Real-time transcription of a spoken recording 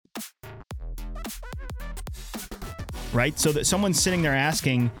right? So that someone's sitting there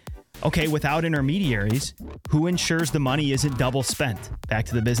asking, okay, without intermediaries, who ensures the money isn't double spent? Back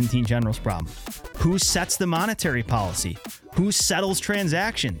to the Byzantine generals problem. Who sets the monetary policy? Who settles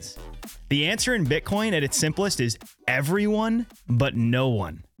transactions? The answer in Bitcoin at its simplest is everyone but no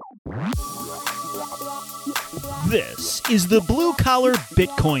one. This is the Blue Collar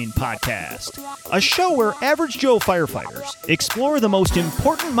Bitcoin Podcast, a show where average Joe firefighters explore the most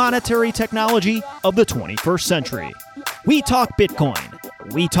important monetary technology of the 21st century. We talk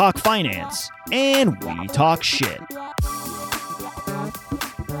Bitcoin, we talk finance, and we talk shit.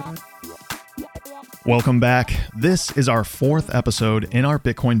 Welcome back. This is our fourth episode in our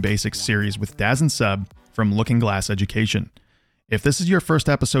Bitcoin Basics series with Daz and Seb from Looking Glass Education. If this is your first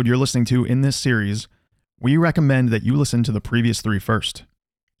episode you're listening to in this series, we recommend that you listen to the previous three first.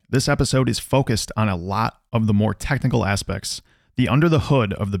 This episode is focused on a lot of the more technical aspects, the under the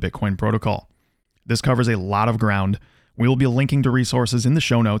hood of the Bitcoin protocol. This covers a lot of ground. We will be linking to resources in the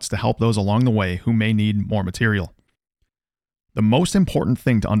show notes to help those along the way who may need more material. The most important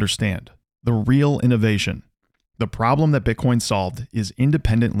thing to understand, the real innovation, the problem that Bitcoin solved is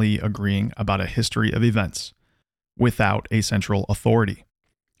independently agreeing about a history of events without a central authority.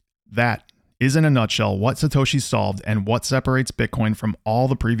 That is in a nutshell what Satoshi solved and what separates Bitcoin from all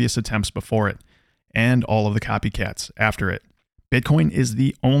the previous attempts before it and all of the copycats after it. Bitcoin is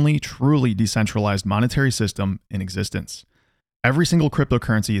the only truly decentralized monetary system in existence. Every single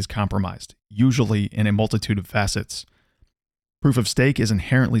cryptocurrency is compromised, usually in a multitude of facets. Proof of stake is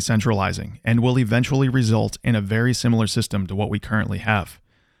inherently centralizing and will eventually result in a very similar system to what we currently have.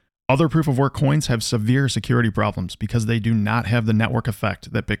 Other proof of work coins have severe security problems because they do not have the network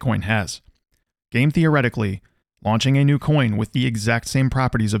effect that Bitcoin has. Game theoretically, launching a new coin with the exact same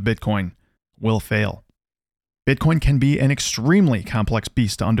properties of Bitcoin will fail. Bitcoin can be an extremely complex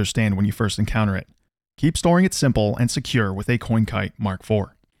beast to understand when you first encounter it. Keep storing it simple and secure with a CoinKite Mark IV.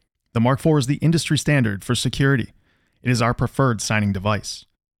 The Mark IV is the industry standard for security. It is our preferred signing device.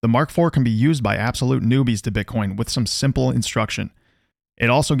 The Mark IV can be used by absolute newbies to Bitcoin with some simple instruction. It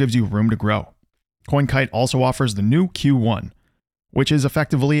also gives you room to grow. CoinKite also offers the new Q1, which is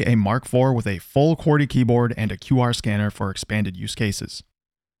effectively a Mark IV with a full QWERTY keyboard and a QR scanner for expanded use cases.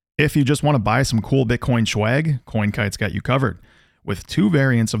 If you just want to buy some cool Bitcoin swag, CoinKite's got you covered, with two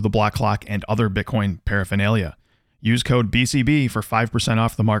variants of the block clock and other Bitcoin paraphernalia. Use code BCB for 5%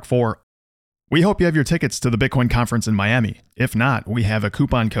 off the Mark IV. We hope you have your tickets to the Bitcoin conference in Miami. If not, we have a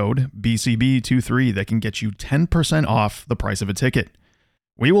coupon code, BCB23, that can get you 10% off the price of a ticket.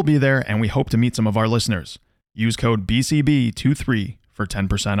 We will be there and we hope to meet some of our listeners. Use code BCB23 for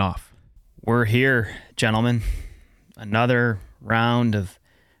 10% off. We're here, gentlemen. Another round of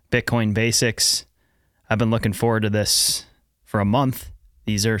Bitcoin Basics. I've been looking forward to this for a month.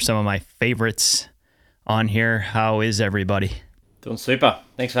 These are some of my favorites on here. How is everybody? Doing super.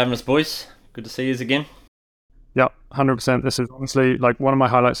 Thanks for having us, boys. Good to see you again. Yep, 100%. This is honestly like one of my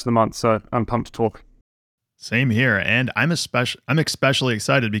highlights of the month, so I'm pumped to talk. Same here, and I'm especially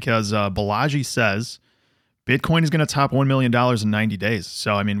excited because Balaji says Bitcoin is going to top $1 million in 90 days.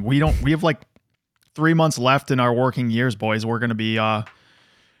 So, I mean, we have like 3 months left in our working years, boys. We're going to be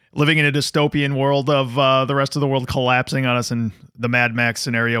living in a dystopian world of the rest of the world collapsing on us, and the Mad Max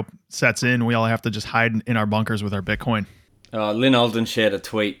scenario sets in. We all have to just hide in our bunkers with our Bitcoin. Lynn Alden shared a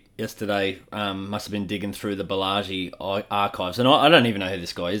tweet yesterday. Must have been digging through the Balaji archives. And I don't even know who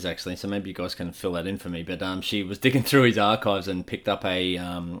this guy is, actually, so maybe you guys can fill that in for me. But she was digging through his archives and picked up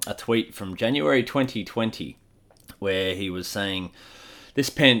a tweet from January 2020 where he was saying,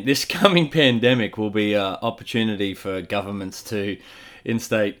 this coming pandemic will be an opportunity for governments to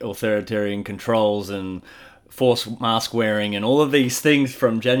instate authoritarian controls and force mask wearing and all of these things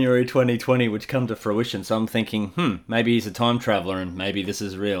from January 2020 which come to fruition. So I'm thinking, maybe he's a time traveler and maybe this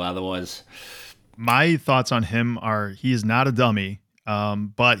is real. Otherwise, my thoughts on him are he is not a dummy,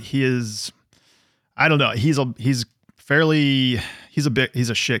 but he is, I don't know, he's a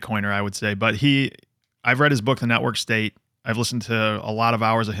shit coiner, I would say. But I've read his book, The Network State. I've listened to a lot of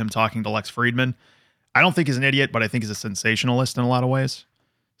hours of him talking to Lex Friedman. I don't think he's an idiot, but I think he's a sensationalist in a lot of ways.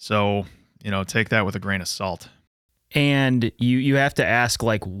 So, take that with a grain of salt. And you have to ask,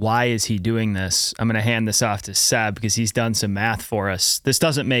 like, why is he doing this? I'm going to hand this off to Seb because he's done some math for us. This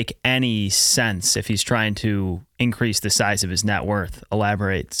doesn't make any sense if he's trying to increase the size of his net worth.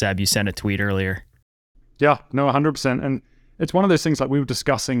 Elaborate, Seb. You sent a tweet earlier. Yeah, no, 100%. And it's one of those things like we were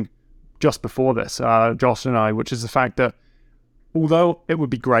discussing just before this, Josh and I, which is the fact that although it would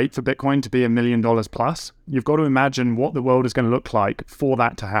be great for Bitcoin to be $1 million plus, you've got to imagine what the world is going to look like for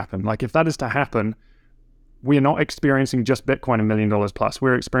that to happen. Like if that is to happen, we are not experiencing just Bitcoin $1 million plus.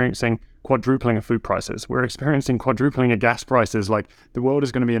 We're experiencing quadrupling of food prices. We're experiencing quadrupling of gas prices. Like, the world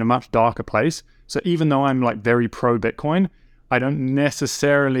is going to be in a much darker place. So even though I'm like very pro Bitcoin, I don't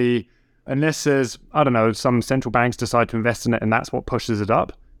necessarily, unless there's, I don't know, some central banks decide to invest in it and that's what pushes it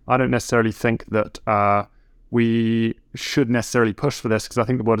up, I don't necessarily think that we should necessarily push for this, because I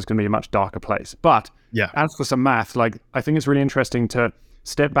think the world is going to be a much darker place. But as for some math, like, I think it's really interesting to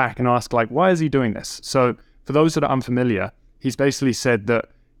step back and ask, like, why is he doing this? So for those that are unfamiliar, he's basically said that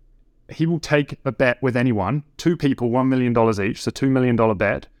he will take a bet with anyone, 2 people, $1 million each, so $2 million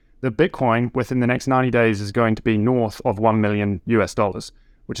bet. The Bitcoin within the next 90 days is going to be north of $1 million US,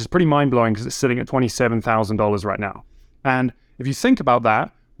 which is pretty mind-blowing because it's sitting at $27,000 right now. And if you think about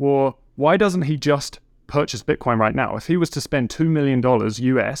that, well, why doesn't he just purchase Bitcoin right now? If he was to spend $2 million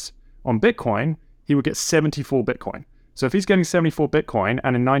US on Bitcoin, he would get 74 Bitcoin. So if he's getting 74 Bitcoin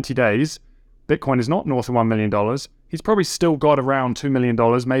and in 90 days, Bitcoin is not north of $1 million, he's probably still got around $2 million,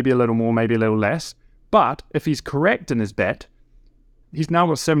 maybe a little more, maybe a little less. But if he's correct in his bet, he's now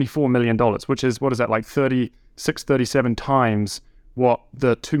got $74 million, which is, what is that, like 36, 37 times what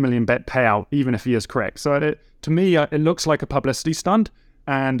the 2 million bet payout, even if he is correct. So to me, it looks like a publicity stunt.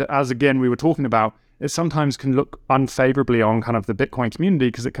 And as again, we were talking about, it sometimes can look unfavorably on kind of the Bitcoin community,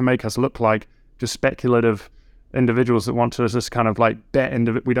 because it can make us look like just speculative individuals that want to just kind of like bet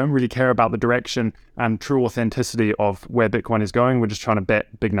into. We don't really care about the direction and true authenticity of where Bitcoin is going. We're just trying to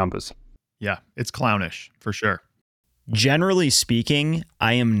bet big numbers. Yeah, it's clownish for sure. Generally speaking,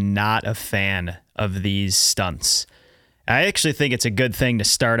 I am not a fan of these stunts. I actually think it's a good thing to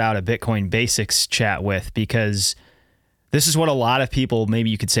start out a Bitcoin Basics chat with, because this is what a lot of people, maybe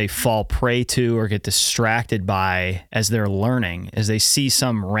you could say, fall prey to or get distracted by as they're learning, as they see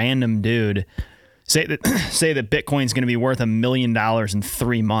some random dude say that Bitcoin's going to be worth $1 million in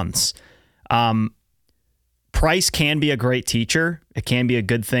 3 months. Price can be a great teacher. It can be a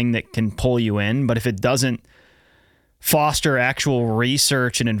good thing that can pull you in, but if it doesn't foster actual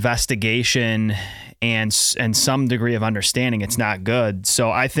research and investigation and some degree of understanding, it's not good.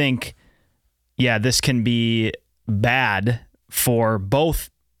 So I think, this can be bad for both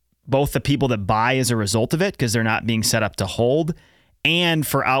the people that buy as a result of it, because they're not being set up to hold, and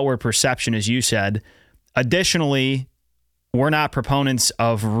for outward perception, as you said. Additionally, we're not proponents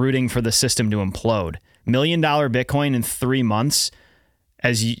of rooting for the system to implode. $1 million Bitcoin in 3 months,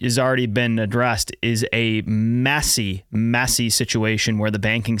 as has already been addressed, is a messy, messy situation where the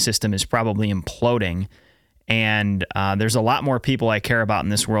banking system is probably imploding. And there's a lot more people I care about in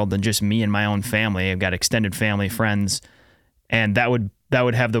this world than just me and my own family. I've got extended family, friends, and that would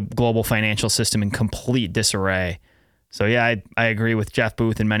have the global financial system in complete disarray. So I agree with Jeff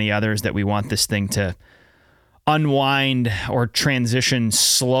Booth and many others that we want this thing to unwind or transition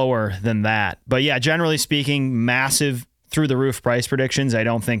slower than that. But generally speaking, massive through the roof price predictions, I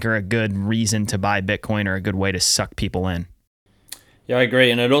don't think are a good reason to buy Bitcoin or a good way to suck people in. Yeah, I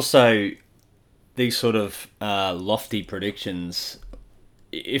agree. And it also, these sort of lofty predictions,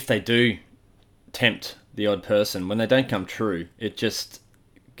 if they do tempt the odd person, when they don't come true, it just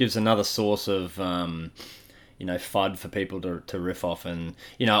gives another source of FUD for people to riff off. And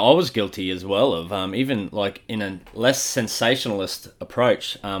I was guilty as well of even like in a less sensationalist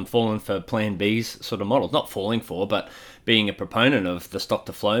approach, falling for Plan B's sort of models. Not falling for, but being a proponent of the stock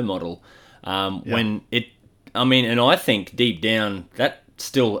to flow model. When and I think deep down that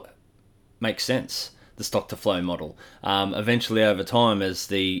still makes sense, the stock to flow model. Eventually over time, as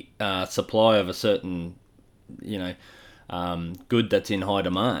the supply of a certain good that's in high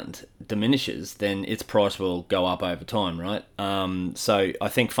demand diminishes, then its price will go up over time, right? So I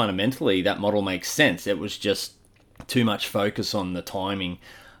think fundamentally that model makes sense. It was just too much focus on the timing,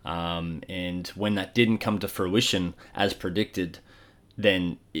 and when that didn't come to fruition as predicted,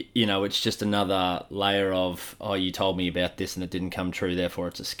 then it's just another layer of, oh, you told me about this and it didn't come true, therefore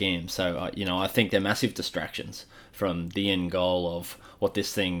it's a scam. So I think they're massive distractions from the end goal of what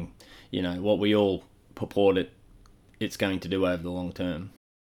this thing, what we all purport it's going to do over the long term.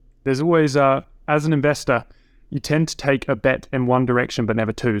 There's always, as an investor, you tend to take a bet in one direction but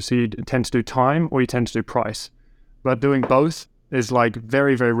never two. So you tend to do time or you tend to do price. But doing both is like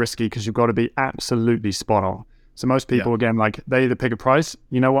very, very risky, because you've got to be absolutely spot on. So most people, again, like they either pick a price.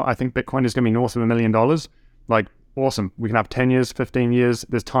 You know what? I think Bitcoin is going to be north of $1 million. Like, awesome. We can have 10 years, 15 years.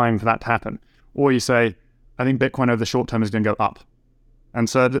 There's time for that to happen. Or you say, I think Bitcoin over the short term is going to go up. And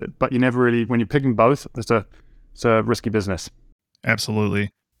so, but you never really, when you're picking both, it's a risky business.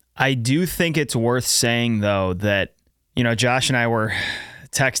 Absolutely. I do think it's worth saying, though, that, Josh and I were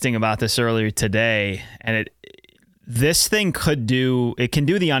texting about this earlier today, and this thing can do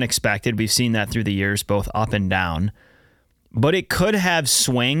the unexpected. We've seen that through the years, both up and down. But it could have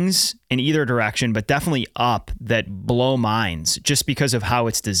swings in either direction, but definitely up, that blow minds just because of how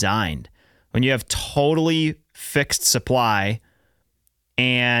it's designed. When you have totally fixed supply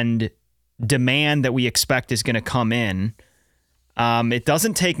and demand that we expect is going to come in, it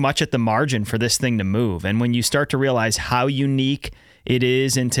doesn't take much at the margin for this thing to move. And when you start to realize how unique it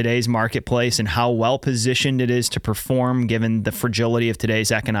is in today's marketplace and how well positioned it is to perform given the fragility of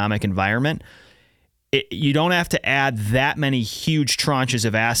today's economic environment, you don't have to add that many huge tranches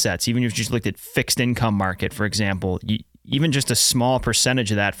of assets. Even if you just looked at fixed income market, for example, even just a small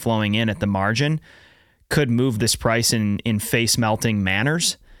percentage of that flowing in at the margin could move this price in face melting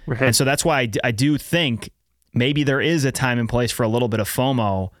manners. Right. And so that's why I do think maybe there is a time and place for a little bit of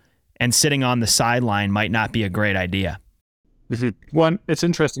FOMO, and sitting on the sideline might not be a great idea. One, it's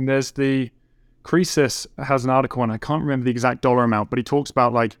interesting. There's Croesus has an article, and I can't remember the exact dollar amount, but he talks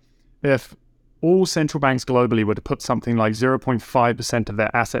about like if all central banks globally were to put something like 0.5% of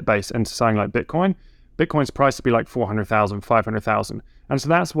their asset base into something like Bitcoin, Bitcoin's price would be like 400,000, 500,000. And so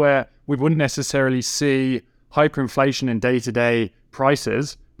that's where we wouldn't necessarily see hyperinflation in day-to-day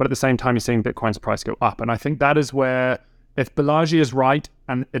prices, but at the same time, you're seeing Bitcoin's price go up. And I think that is where, if Balaji is right,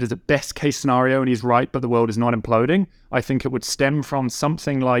 and it is a best case scenario and he's right, but the world is not imploding, I think it would stem from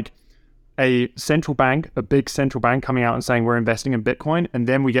something like a central bank, a big central bank coming out and saying we're investing in Bitcoin, and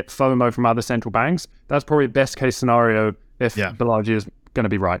then we get FOMO from other central banks. That's probably the best case scenario if Balaji is going to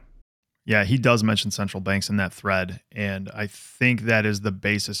be right. Yeah, he does mention central banks in that thread, and I think that is the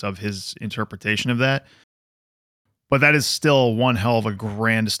basis of his interpretation of that. But that is still one hell of a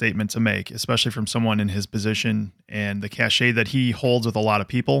grand statement to make, especially from someone in his position and the cachet that he holds with a lot of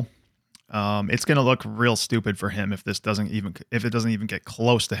people. It's going to look real stupid for him if it doesn't even get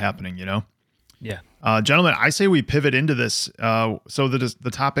close to happening, you know? Yeah. Gentlemen, I say we pivot into this. So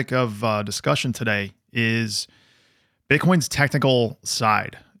the topic of discussion today is Bitcoin's technical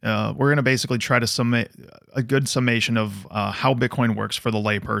side. We're going to basically try to a good summation of how Bitcoin works for the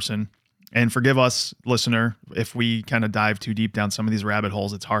layperson. And forgive us, listener, if we kind of dive too deep down some of these rabbit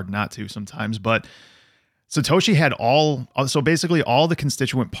holes. It's hard not to sometimes. But Satoshi had basically all the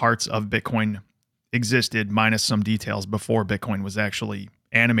constituent parts of Bitcoin existed, minus some details, before Bitcoin was actually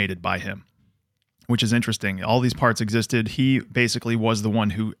animated by him, which is interesting. All these parts existed. He basically was the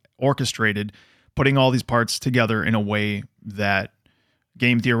one who orchestrated putting all these parts together in a way that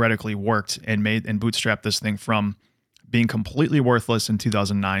game theoretically worked and bootstrapped this thing from being completely worthless in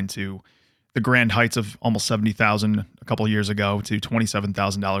 2009 to the grand heights of almost 70,000 a couple of years ago to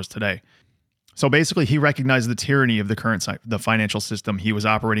 $27,000 today. So basically, he recognized the tyranny of the financial system he was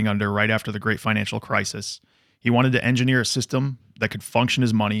operating under right after the great financial crisis. He wanted to engineer a system that could function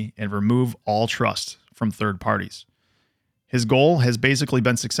as money and remove all trust from third parties. His goal has basically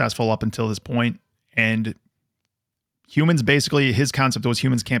been successful up until this point, and his concept was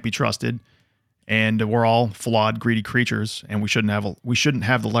humans can't be trusted, and we're all flawed, greedy creatures, and we shouldn't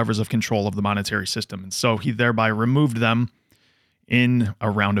have the levers of control of the monetary system. And so he thereby removed them in a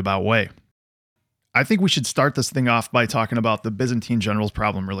roundabout way. I think we should start this thing off by talking about the Byzantine generals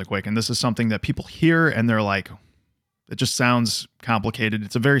problem really quick. And this is something that people hear and they're like, it just sounds complicated.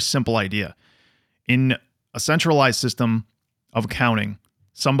 It's a very simple idea. In a centralized system of accounting,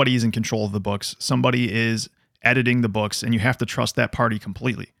 somebody is in control of the books. Somebody is editing the books, and you have to trust that party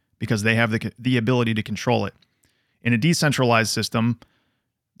completely because they have the ability to control it. In a decentralized system,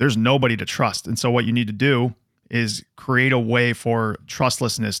 there's nobody to trust. And so what you need to do is create a way for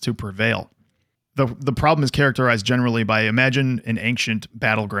trustlessness to prevail. The problem is characterized generally by, imagine an ancient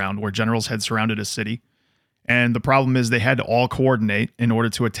battleground where generals had surrounded a city. And the problem is they had to all coordinate in order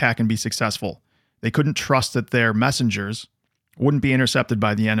to attack and be successful. They couldn't trust that their messengers wouldn't be intercepted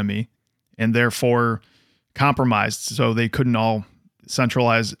by the enemy and therefore compromised. So they couldn't all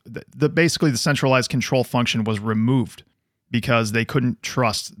centralize. Basically, the centralized control function was removed because they couldn't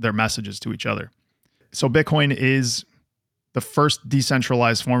trust their messages to each other. So Bitcoin is the first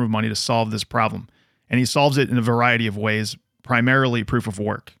decentralized form of money to solve this problem. And he solves it in a variety of ways, primarily proof of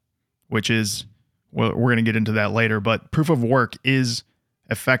work, which is, well, we're going to get into that later, but proof of work is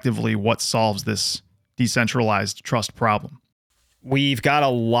effectively what solves this decentralized trust problem. We've got a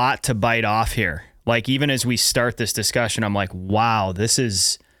lot to bite off here. Like, even as we start this discussion, I'm like, wow, this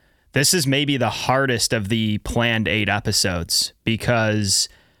is maybe the hardest of the planned 8 episodes, because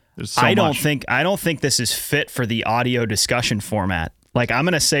I don't think this is fit for the audio discussion format. Like, I'm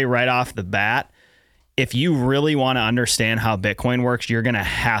going to say right off the bat, if you really want to understand how Bitcoin works, you're going to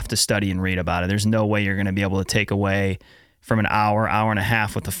have to study and read about it. There's no way you're going to be able to take away from an hour and a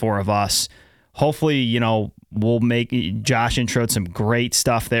half with the 4 of us hopefully, we'll make Josh introed some great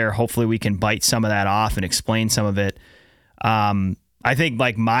stuff there. Hopefully we can bite some of that off and explain some of it. I think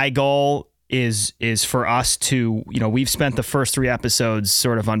like my goal is for us to, we've spent the first 3 episodes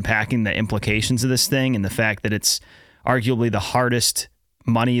sort of unpacking the implications of this thing and the fact that it's arguably the hardest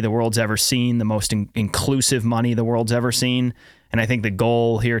money the world's ever seen, the most inclusive money the world's ever seen. And I think the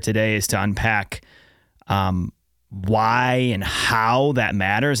goal here today is to unpack why and how that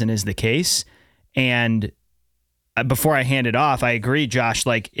matters and is the case. And before I hand it off, I agree, Josh,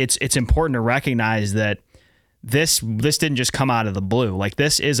 like it's important to recognize that this didn't just come out of the blue. Like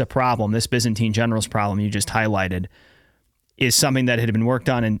this is a problem. This Byzantine Generals problem you just highlighted is something that had been worked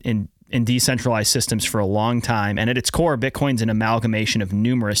on in decentralized systems for a long time. And at its core, Bitcoin's an amalgamation of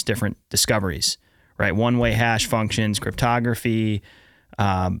numerous different discoveries, right? One-way hash functions, cryptography,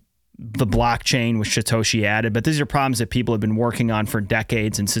 the blockchain, which Satoshi added. But these are problems that people have been working on for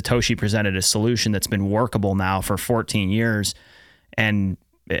decades, and Satoshi presented a solution that's been workable now for 14 years. And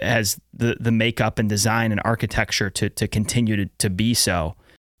it has the makeup and design and architecture to continue to be so.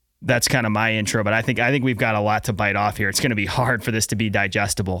 That's kind of my intro, but I think we've got a lot to bite off here. It's going to be hard for this to be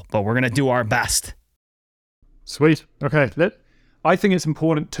digestible, but we're going to do our best. Sweet. Okay. I think it's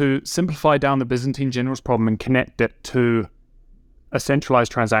important to simplify down the Byzantine Generals problem and connect it to a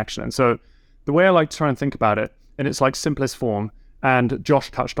centralized transaction. And so the way I like to try and think about it, in its like simplest form, and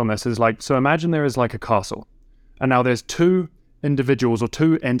Josh touched on this, is like, so imagine there is like a castle, and now there's 2 individuals or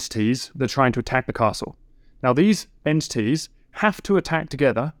 2 entities that are trying to attack the castle. Now these entities have to attack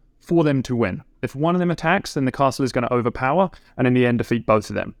together for them to win. If one of them attacks, then the castle is going to overpower and in the end defeat both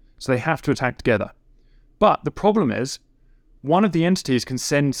of them. So they have to attack together. But the problem is, one of the entities can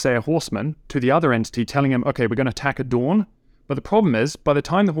send, say, a horseman to the other entity telling him, okay, we're going to attack at dawn. But the problem is, by the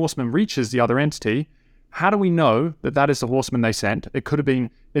time the horseman reaches the other entity, how do we know that that is the horseman they sent? It could have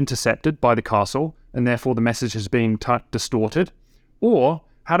been intercepted by the castle, and therefore the message has been distorted. Or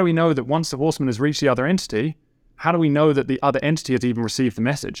how do we know that once the horseman has reached the other entity, how do we know that the other entity has even received the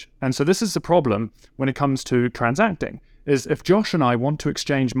message? And so this is the problem when it comes to transacting, is if Josh and I want to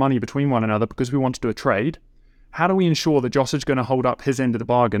exchange money between one another because we want to do a trade, how do we ensure that Josh is going to hold up his end of the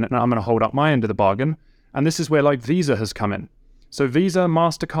bargain and I'm going to hold up my end of the bargain? And this is where like Visa has come in. So Visa,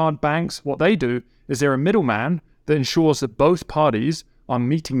 MasterCard, banks, what they do is they're a middleman that ensures that both parties are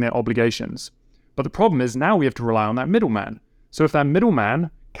meeting their obligations. But the problem is now we have to rely on that middleman. So if that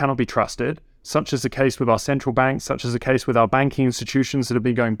middleman cannot be trusted, such as the case with our central banks, such as the case with our banking institutions that have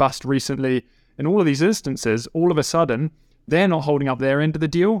been going bust recently, in all of these instances, all of a sudden, they're not holding up their end of the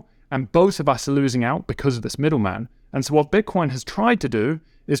deal, and both of us are losing out because of this middleman. And so what Bitcoin has tried to do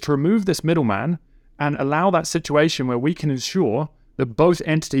is to remove this middleman and allow that situation where we can ensure that both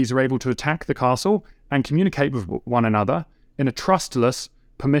entities are able to attack the castle and communicate with one another in a trustless,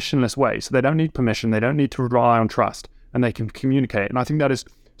 permissionless way. So they don't need permission, they don't need to rely on trust, and they can communicate. And I think that is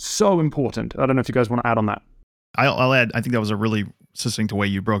so important. I don't know if you guys want to add on that. I'll add, I think that was a really succinct way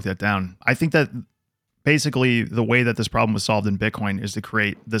you broke that down. I think that basically the way that this problem was solved in Bitcoin is to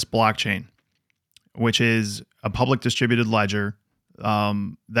create this blockchain, which is a public distributed ledger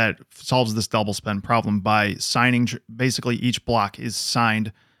that solves this double spend problem by signing. Basically, each block is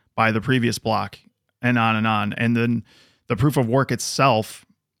signed by the previous block and on and on. And then the proof of work itself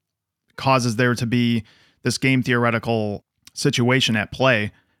causes there to be this game theoretical situation at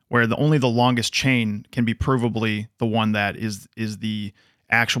play where only the longest chain can be provably the one that is the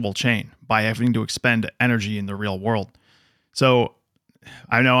actual chain by having to expend energy in the real world. So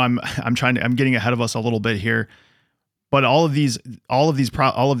I know I'm getting ahead of us a little bit here, but all of these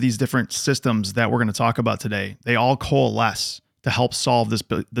different systems that we're going to talk about today, they all coalesce to help solve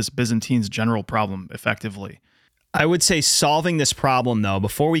this Byzantine's general problem effectively. I would say solving this problem, though,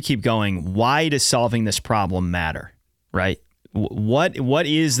 before we keep going, why does solving this problem matter, right? What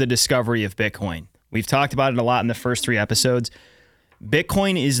is the discovery of Bitcoin? We've talked about it a lot in the first 3 episodes.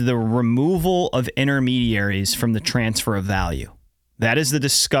 Bitcoin is the removal of intermediaries from the transfer of value. That is the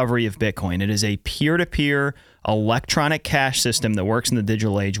discovery of Bitcoin. It is a peer-to-peer electronic cash system that works in the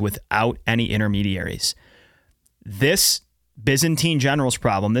digital age without any intermediaries. This Byzantine Generals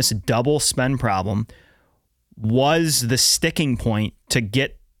problem, this double spend problem, was the sticking point to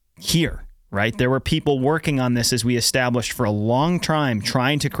get here, right? There were people working on this, as we established, for a long time,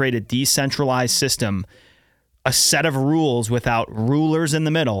 trying to create a decentralized system, a set of rules without rulers in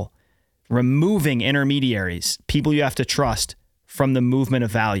the middle, removing intermediaries, people you have to trust, from the movement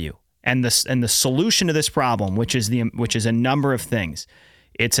of value. And the solution to this problem, which is a number of things.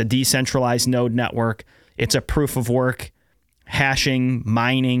 It's a decentralized node network. It's a proof of work, hashing,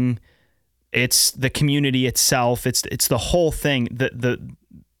 mining. It's the community itself. It's the whole thing.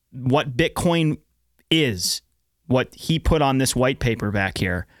 what Bitcoin is, what he put on this white paper back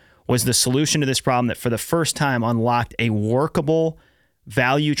here, was the solution to this problem that for the first time unlocked a workable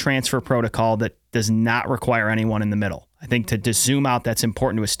value transfer protocol that does not require anyone in the middle. I think to zoom out, that's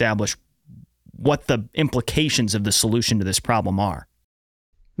important to establish what the implications of the solution to this problem are.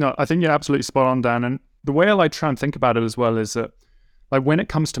 No, I think you're absolutely spot on, Dan. And the way I like to try and think about it as well is that, like, when it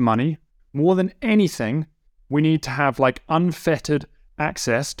comes to money, more than anything, we need to have like unfettered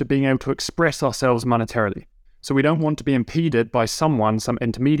access to being able to express ourselves monetarily. So we don't want to be impeded by someone, some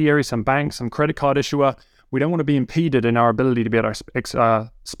intermediary, some bank, some credit card issuer. We don't want to be impeded in our ability to be able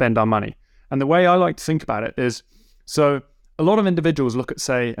to spend our money. And the way I like to think about it is, so a lot of individuals look at,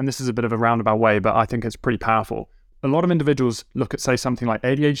 say, and this is a bit of a roundabout way, but I think it's pretty powerful. A lot of individuals look at, say, something like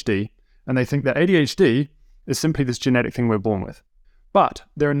ADHD, and they think that ADHD is simply this genetic thing we're born with. But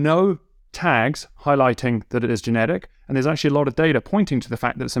there are no tags highlighting that it is genetic, and there's actually a lot of data pointing to the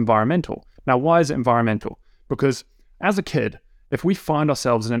fact that it's environmental. Now, why is it environmental? Because as a kid, if we find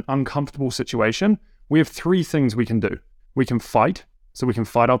ourselves in an uncomfortable situation, we have three things we can do. We can fight, so we can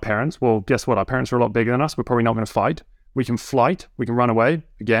fight our parents. Well, guess what? Our parents are a lot bigger than us. We're probably not going to fight. We can flight. We can run away.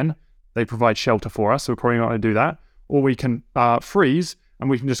 Again, they provide shelter for us, so we're probably not going to do that. Or we can freeze, and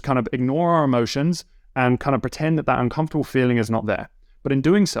we can just kind of ignore our emotions and kind of pretend that that uncomfortable feeling is not there. But in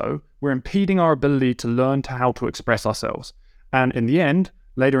doing so, we're impeding our ability to learn how to express ourselves. And in the end,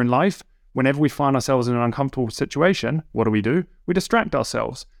 later in life, whenever we find ourselves in an uncomfortable situation, what do? We distract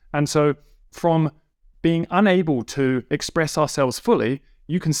ourselves. And so from being unable to express ourselves fully,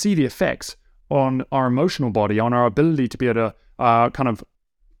 you can see the effects on our emotional body, on our ability to be able to kind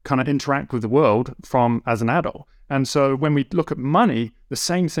of interact with the world from as an adult. And so when we look at money, the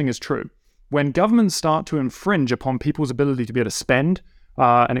same thing is true. When governments start to infringe upon people's ability to be able to spend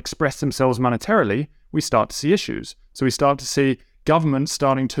and express themselves monetarily, we start to see issues. So we start to see governments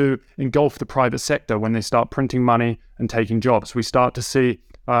starting to engulf the private sector when they start printing money and taking jobs. We start to see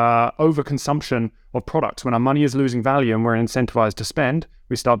overconsumption of products. When our money is losing value and we're incentivized to spend,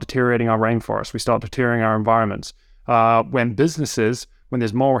 we start deteriorating our rainforests. We start deteriorating our environments. When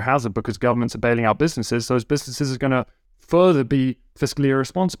there's moral hazard because governments are bailing out businesses, those businesses are going to further be fiscally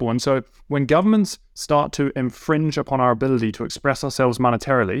irresponsible. And so when governments start to infringe upon our ability to express ourselves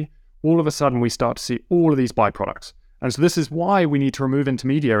monetarily, all of a sudden we start to see all of these byproducts. And so this is why we need to remove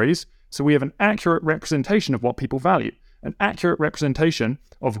intermediaries, so we have an accurate representation of what people value, an accurate representation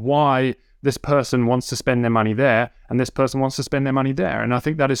of why this person wants to spend their money there and this person wants to spend their money there. And I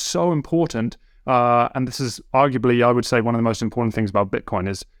think that is so important. And this is arguably, I would say, one of the most important things about Bitcoin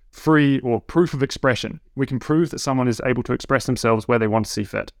is free or proof of expression. We can prove that someone is able to express themselves where they want to see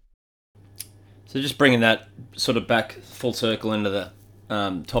fit. So just bringing that sort of back full circle into the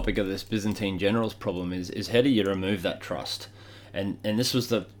topic of this Byzantine generals problem is how do you remove that trust? And this was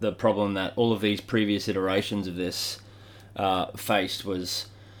the problem that all of these previous iterations of this faced was,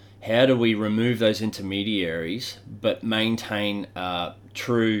 how do we remove those intermediaries but maintain a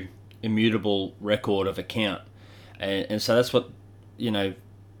true immutable record of account? And so that's what,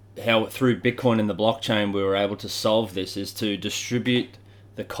 how through Bitcoin and the blockchain we were able to solve this, is to distribute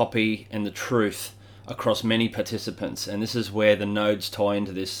the copy and the truth across many participants. And this is where the nodes tie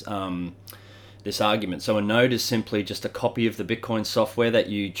into this this argument. So a node is simply just a copy of the Bitcoin software that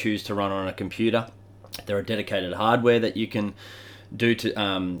you choose to run on a computer. There are dedicated hardware that you can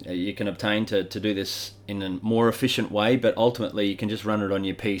obtain to do this in a more efficient way, but ultimately you can just run it on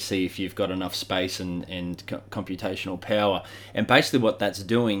your PC if you've got enough space and computational power. And basically what that's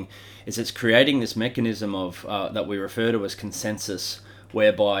doing is it's creating this mechanism of that we refer to as consensus,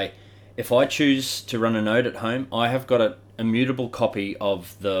 whereby if I choose to run a node at home, I have got an immutable copy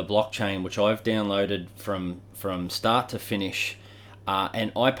of the blockchain which I've downloaded from start to finish,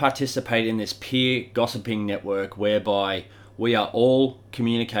 and I participate in this peer gossiping network whereby we are all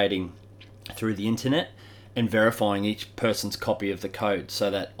communicating through the internet and verifying each person's copy of the code,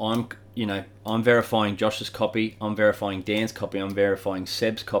 so that I'm verifying Josh's copy, I'm verifying Dan's copy, I'm verifying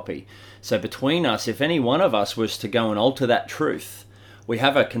Seb's copy. So between us, if any one of us was to go and alter that truth, we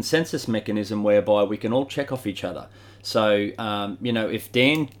have a consensus mechanism whereby we can all check off each other. So, if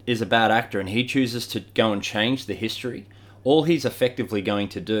Dan is a bad actor and he chooses to go and change the history, all he's effectively going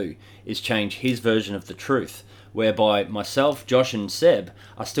to do is change his version of the truth, whereby myself, Josh and Seb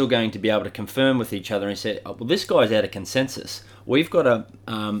are still going to be able to confirm with each other and say, oh, well, this guy's out of consensus. We've got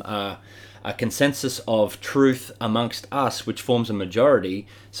a consensus of truth amongst us, which forms a majority,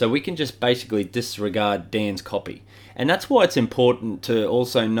 so we can just basically disregard Dan's copy. And that's why it's important to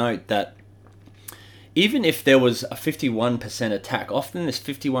also note that, even if there was a 51% attack, often this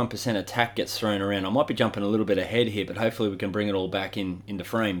 51% attack gets thrown around. I might be jumping a little bit ahead here, but hopefully we can bring it all back into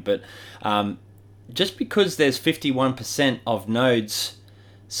frame. But just because there's 51% of nodes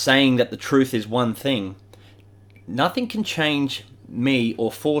saying that the truth is one thing, nothing can change me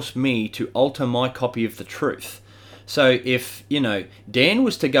or force me to alter my copy of the truth. So if, Dan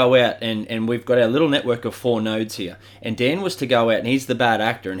was to go out and we've got our little network of 4 nodes here, and Dan was to go out and he's the bad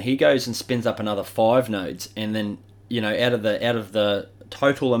actor and he goes and spins up another 5 nodes, and then, out of the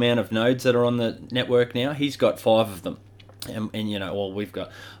total amount of nodes that are on the network now, he's got 5 of them. And we've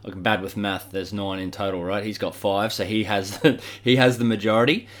got, I'm bad with math, there's 9 in total, right? He's got 5, so he has the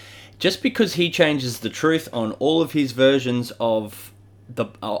majority. Just because he changes the truth on all of his versions of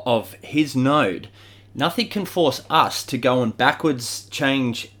his node, nothing can force us to go and backwards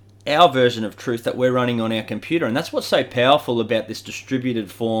change our version of truth that we're running on our computer. And that's what's so powerful about this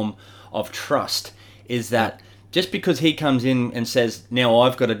distributed form of trust, is that just because he comes in and says, now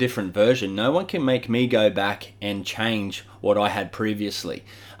I've got a different version, no one can make me go back and change what I had previously.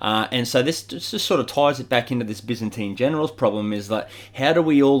 And so this just sort of ties it back into this Byzantine generals problem, is that how do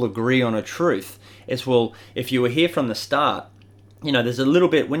we all agree on a truth? It's, well, if you were here from the start, there's a little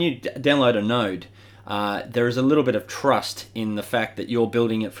bit, when you download a node, there is a little bit of trust in the fact that you're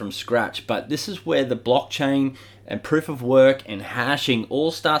building it from scratch. But this is where the blockchain and proof of work and hashing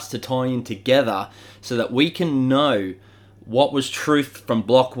all starts to tie in together, so that we can know what was truth from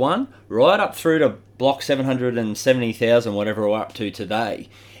block 1 right up through to block 770,000, whatever we're up to today,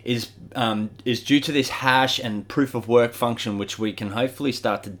 is due to this hash and proof of work function, which we can hopefully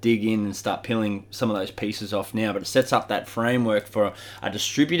start to dig in and start peeling some of those pieces off now. But it sets up that framework for a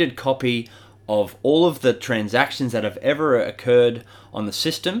distributed copy of all of the transactions that have ever occurred on the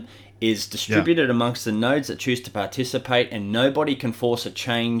system, is distributed amongst the nodes that choose to participate, and nobody can force a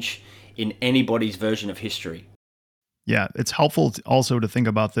change in anybody's version of history. Yeah, it's helpful also to think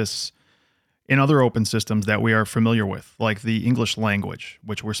about this in other open systems that we are familiar with, like the English language,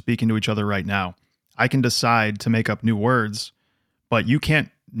 which we're speaking to each other right now. I can decide to make up new words, but you can't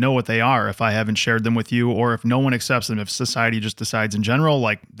know what they are if I haven't shared them with you, or if no one accepts them. If society just decides in general,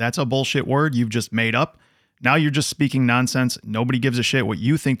 like, that's a bullshit word you've just made up, now you're just speaking nonsense. Nobody gives a shit what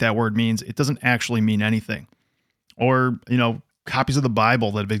you think that word means. It doesn't actually mean anything. Or, copies of the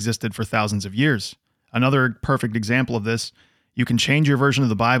Bible that have existed for thousands of years. Another perfect example of this, you can change your version of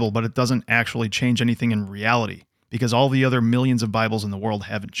the Bible, but it doesn't actually change anything in reality, because all the other millions of Bibles in the world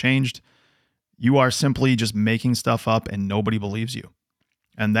haven't changed. You are simply just making stuff up and nobody believes you.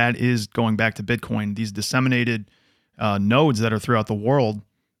 And that is going back to Bitcoin. These disseminated nodes that are throughout the world,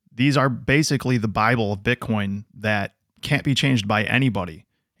 these are basically the Bible of Bitcoin that can't be changed by anybody.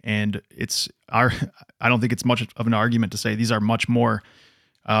 And I don't think it's much of an argument to say these are much more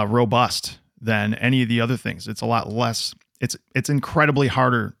robust than any of the other things. It's a lot less. It's incredibly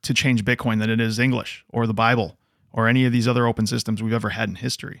harder to change Bitcoin than it is English or the Bible or any of these other open systems we've ever had in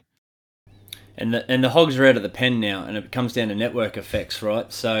history. And the hogs are out of the pen now, and it comes down to network effects,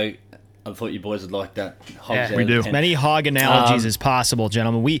 right? So I thought you boys would like that. Hogs we do. As many hog analogies as possible,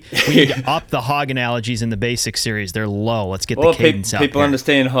 gentlemen. We up the hog analogies in the basic series. They're low. Let's get the cadence out. People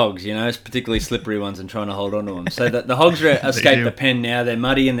understand hogs, it's particularly slippery ones, and trying to hold on to them. So the hogs are escaped the pen now. They're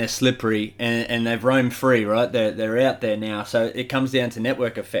muddy and they're slippery, and they've roamed free, right? They're out there now. So it comes down to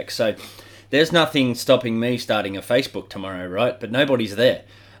network effects. So there's nothing stopping me starting a Facebook tomorrow, right? But nobody's there.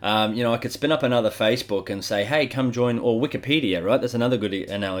 I could spin up another Facebook and say, hey, come join, or Wikipedia, right? That's another good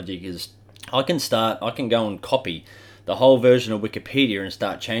analogy, because I can go and copy the whole version of Wikipedia and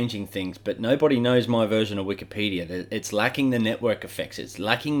start changing things, but nobody knows my version of Wikipedia. It's lacking the network effects. It's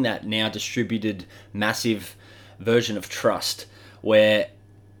lacking that now distributed, massive version of trust, where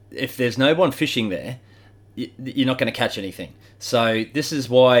if there's no one fishing there, you're not going to catch anything. So this is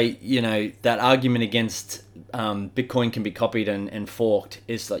why, that argument against Bitcoin can be copied and forked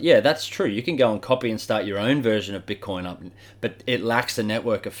is like, yeah, that's true. You can go and copy and start your own version of Bitcoin up, but it lacks the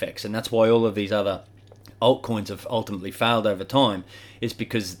network effects. And that's why all of these other altcoins have ultimately failed over time, is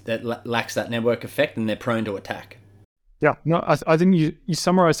because that lacks that network effect and they're prone to attack. Yeah, no, I think you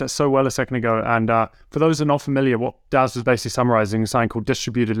summarized that so well a second ago. And for those who are not familiar, what Daz was basically summarizing is something called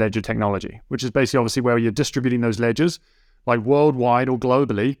distributed ledger technology, which is basically obviously where you're distributing those ledgers like worldwide or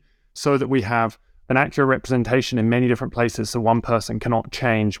globally, so that we have an accurate representation in many different places, so one person cannot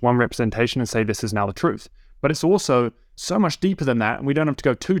change one representation and say this is now the truth. But it's also so much deeper than that, and we don't have to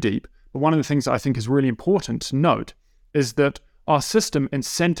go too deep. But one of the things that I think is really important to note is that our system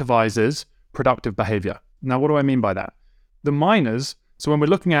incentivizes productive behavior. Now, what do I mean by that? The miners, so when we're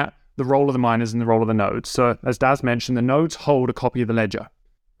looking at the role of the miners and the role of the nodes, so as Daz mentioned, the nodes hold a copy of the ledger.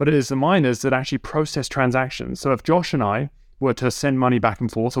 but it is the miners that actually process transactions. So if Josh and I were to send money back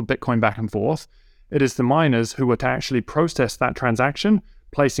and forth or Bitcoin back and forth, it is the miners who were to actually process that transaction,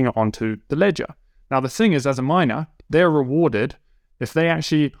 placing it onto the ledger. Now, the thing is, as a miner, they're rewarded if they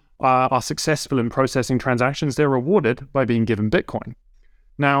actually are successful in processing transactions. They're rewarded by being given Bitcoin.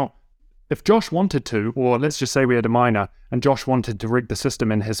 Now, if Josh wanted to, or let's just say we had a miner and Josh wanted to rig the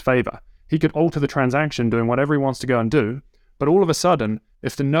system in his favor, he could alter the transaction doing whatever he wants to go and do. But all of a sudden,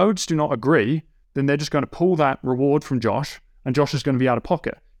 if the nodes do not agree, then they're just going to pull that reward from Josh, and Josh is going to be out of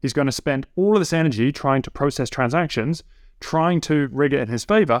pocket. He's going to spend all of this energy trying to process transactions, trying to rig it in his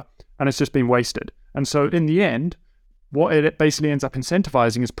favor, and it's just been wasted. And so in the end, what it basically ends up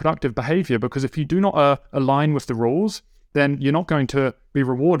incentivizing is productive behavior, because if you do not align with the rules, then you're not going to be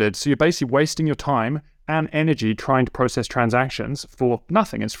rewarded. So you're basically wasting your time and energy trying to process transactions for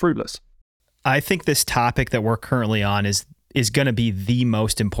nothing. It's fruitless. I think this topic that we're currently on is going to be the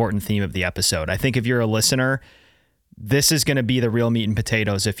most important theme of the episode. I think if you're a listener, this is going to be the real meat and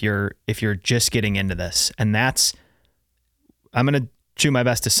potatoes if you're just getting into this. And that's, I'm going to do my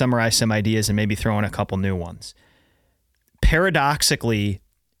best to summarize some ideas and maybe throw in a couple new ones. Paradoxically,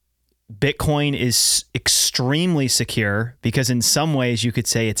 Bitcoin is extremely secure because in some ways you could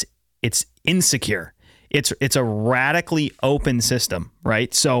say it's insecure. It's a radically open system,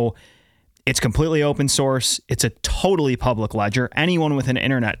 right? So it's completely open source. It's a totally public ledger. Anyone with an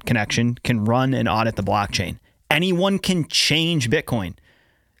internet connection can run and audit the blockchain. Anyone can change Bitcoin.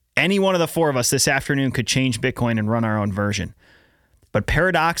 Any one of the four of us this afternoon could change Bitcoin and run our own version. But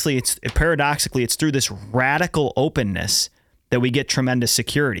paradoxically, it's through this radical openness that we get tremendous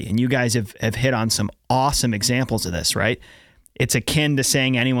security. And you guys have hit on some awesome examples of this, right? It's akin to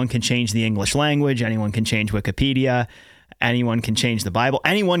saying anyone can change the English language, anyone can change Wikipedia, anyone can change the Bible.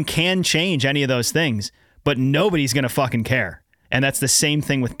 Anyone can change any of those things, but nobody's going to fucking care. And that's the same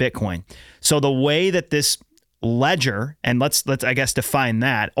thing with Bitcoin. So the way that this ledger, and let's I guess define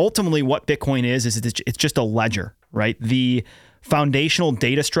that, ultimately what Bitcoin is it's just a ledger, right? The foundational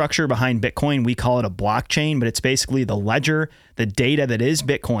data structure behind Bitcoin, we call it a blockchain, but it's basically the ledger, the data that is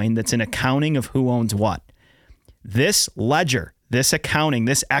Bitcoin, that's an accounting of who owns what. This ledger, this accounting,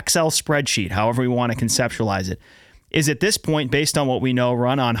 this Excel spreadsheet, however we want to conceptualize it, is at this point, based on what we know,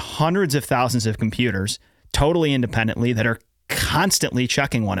 run on hundreds of thousands of computers, totally independently, that are constantly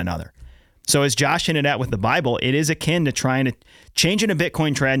checking one another. So as Josh hinted at with the Bible, it is akin to trying to changing a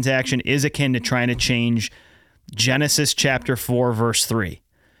Bitcoin transaction is akin to trying to change Genesis chapter 4, verse 3.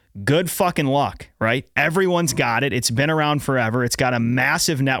 Good fucking luck, right? Everyone's got it. It's been around forever. It's got a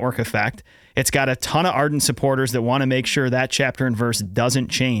massive network effect. It's got a ton of ardent supporters that want to make sure that chapter and verse doesn't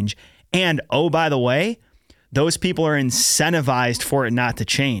change. And oh, by the way, those people are incentivized for it not to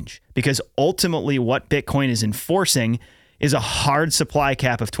change, because ultimately what Bitcoin is enforcing is a hard supply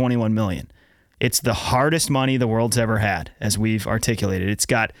cap of 21 million. It's the hardest money the world's ever had, as we've articulated. It's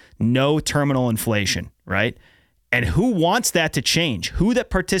got no terminal inflation, right? And who wants that to change? Who that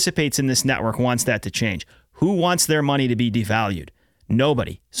participates in this network wants that to change? Who wants their money to be devalued?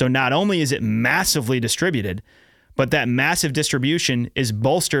 Nobody. So not only is it massively distributed, but that massive distribution is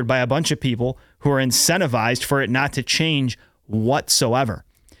bolstered by a bunch of people who are incentivized for it not to change whatsoever.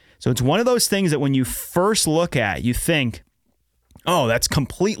 So it's one of those things that when you first look at, you think, oh, that's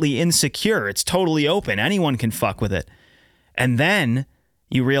completely insecure. It's totally open. Anyone can fuck with it. And then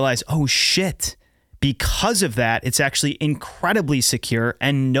you realize, oh shit, because of that, it's actually incredibly secure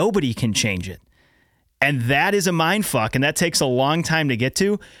and nobody can change it. And that is a mind fuck, and that takes a long time to get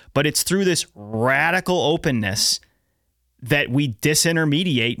to, but it's through this radical openness that we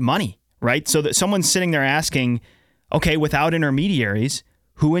disintermediate money, right? So that someone's sitting there asking, okay, without intermediaries,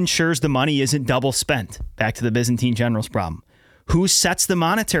 who ensures the money isn't double spent? Back to the Byzantine generals problem. Who sets the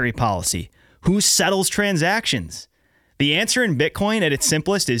monetary policy? Who settles transactions? The answer in Bitcoin at its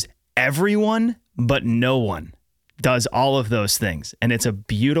simplest is everyone but no one does all of those things. And it's a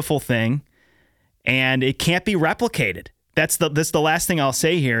beautiful thing. And it can't be replicated. That's the last thing I'll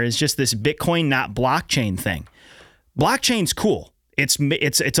say here is just this Bitcoin, not blockchain thing. Blockchain's cool. It's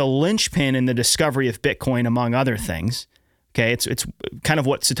a linchpin in the discovery of Bitcoin, among other things. Okay, it's kind of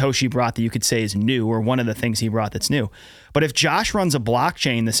what Satoshi brought that you could say is new, or one of the things he brought that's new. But if Josh runs a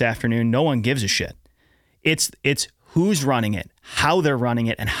blockchain this afternoon, no one gives a shit. It's who's running it, how they're running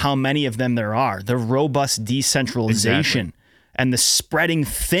it, and how many of them there are. The robust decentralization and the spreading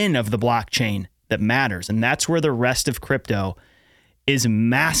thin of the blockchain that matters. And that's where the rest of crypto is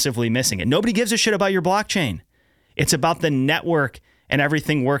massively missing it. Nobody gives a shit about your blockchain. It's about the network and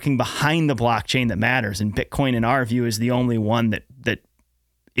everything working behind the blockchain that matters. And Bitcoin, in our view, is the only one that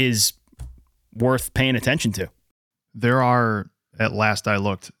is worth paying attention to. There are at last I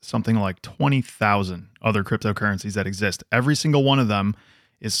looked, something like 20,000 other cryptocurrencies that exist. Every single one of them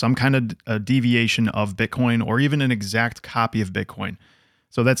is some kind of a deviation of Bitcoin or even an exact copy of Bitcoin.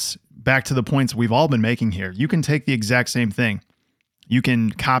 So that's back to the points we've all been making here. You can take the exact same thing. You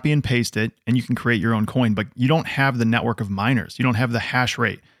can copy and paste it and you can create your own coin, but you don't have the network of miners. You don't have the hash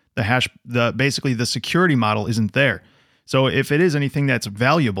rate. Basically the security model isn't there. So if it is anything that's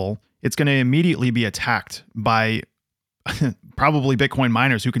valuable, it's going to immediately be attacked by probably Bitcoin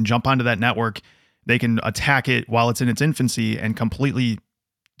miners who can jump onto that network. They can attack it while it's in its infancy and completely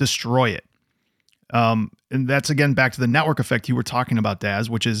destroy it. And that's, again, back to the network effect you were talking about, Daz,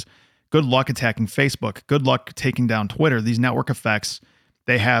 which is good luck attacking Facebook. Good luck taking down Twitter. These network effects,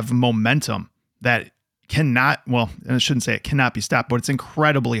 they have momentum that cannot, well, I shouldn't say it cannot be stopped, but it's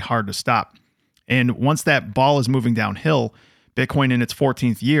incredibly hard to stop. And once that ball is moving downhill, Bitcoin in its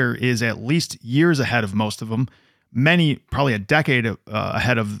 14th year is at least years ahead of most of them, many, probably a decade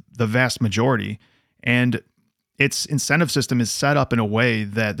ahead of the vast majority. And its incentive system is set up in a way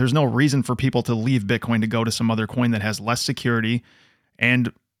that there's no reason for people to leave Bitcoin to go to some other coin that has less security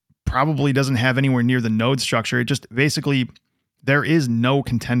and probably doesn't have anywhere near the node structure. It just basically, there is no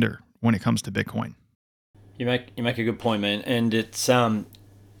contender when it comes to Bitcoin. You make a good point, man. And it's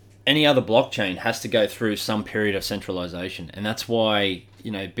any other blockchain has to go through some period of centralization, and that's why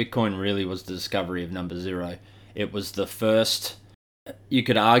Bitcoin really was the discovery of number zero. It was the first. You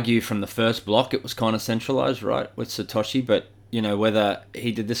could argue from the first block it was kind of centralized, right, with Satoshi, but whether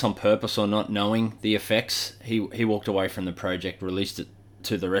he did this on purpose or not, knowing the effects, he walked away from the project, released it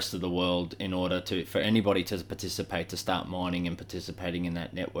to the rest of the world in order for anybody to participate, to start mining and participating in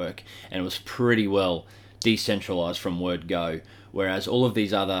that network. And it was pretty well decentralized from word go, whereas all of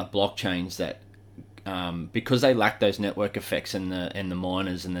these other blockchains that because they lack those network effects and the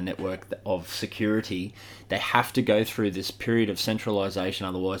miners and the network of security, they have to go through this period of centralization,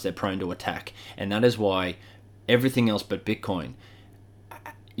 otherwise they're prone to attack. And that is why everything else but Bitcoin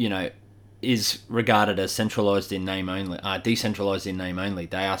is regarded as centralized in name only, decentralized in name only.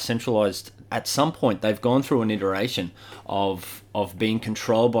 They are centralized at some point. They've gone through an iteration of being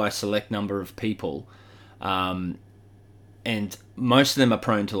controlled by a select number of people, and most of them are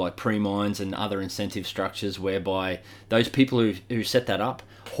prone to like pre-mines and other incentive structures whereby those people who set that up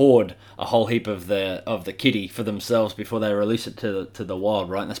hoard a whole heap of the kitty for themselves before they release it to the wild,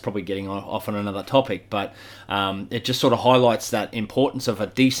 right? And that's probably getting off on another topic, but it just sort of highlights that importance of a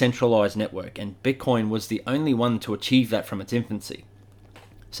decentralized network, and Bitcoin was the only one to achieve that from its infancy.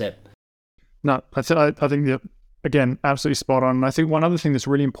 Seb? No, I think that, again, absolutely spot on. And I think one other thing that's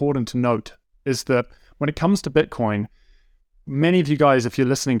really important to note is that when it comes to Bitcoin, many of you guys, if you're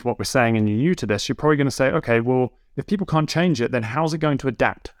listening to what we're saying and you're new to this, you're probably going to say, okay, well, if people can't change it, then how's it going to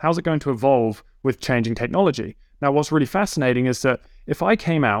adapt? How's it going to evolve with changing technology? Now, what's really fascinating is that if I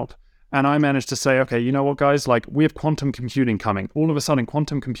came out and I managed to say, okay, you know what, guys, like we have quantum computing coming. All of a sudden,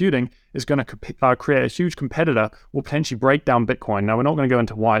 quantum computing is going to create a huge competitor or potentially break down Bitcoin. Now, we're not going to go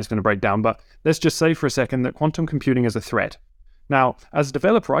into why it's going to break down, but let's just say for a second that quantum computing is a threat. Now, as a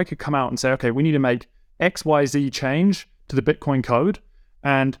developer, I could come out and say, okay, we need to make XYZ change to the Bitcoin code,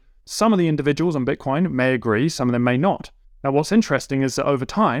 and some of the individuals on Bitcoin may agree, some of them may not. Now, what's interesting is that over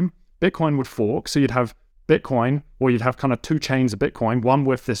time, Bitcoin would fork, so you'd have Bitcoin, or you'd have kind of two chains of Bitcoin, one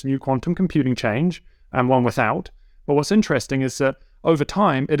with this new quantum computing change and one without. But what's interesting is that over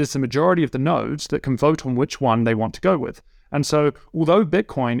time, it is the majority of the nodes that can vote on which one they want to go with. And so, although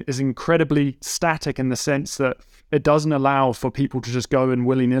Bitcoin is incredibly static in the sense that it doesn't allow for people to just go in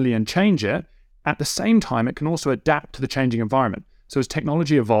willy-nilly and change it, at the same time, it can also adapt to the changing environment. So as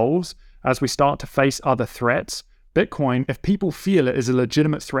technology evolves, as we start to face other threats, Bitcoin, if people feel it is a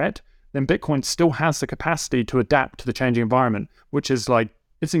legitimate threat, then Bitcoin still has the capacity to adapt to the changing environment, which is like,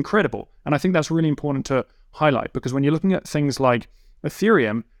 it's incredible. And I think that's really important to highlight, because when you're looking at things like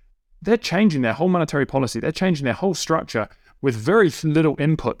Ethereum, they're changing their whole monetary policy. They're changing their whole structure with very little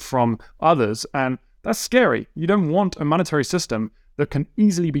input from others. And that's scary. You don't want a monetary system that can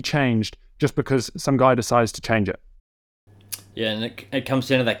easily be changed just because some guy decides to change it. Yeah, and it comes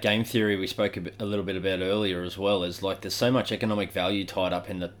down to that game theory we spoke a little bit about earlier as well. Is like there's so much economic value tied up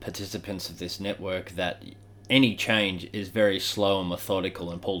in the participants of this network that any change is very slow and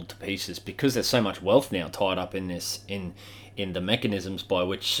methodical and pulled to pieces, because there's so much wealth now tied up in this, in the mechanisms by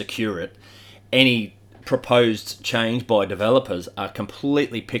which secure it. Any proposed change by developers are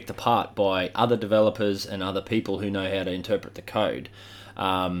completely picked apart by other developers and other people who know how to interpret the code.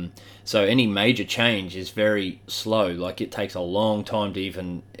 So any major change is very slow. Like it takes a long time to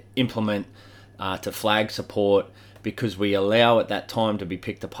even implement to flag support, because we allow at that time to be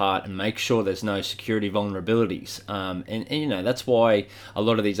picked apart and make sure there's no security vulnerabilities. And you know, that's why a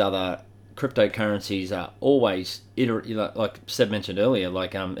lot of these other cryptocurrencies are always, like Seb mentioned earlier,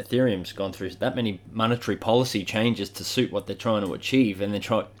 like Ethereum's gone through that many monetary policy changes to suit what they're trying to achieve, and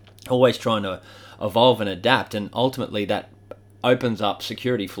they're always trying to evolve and adapt, and ultimately that opens up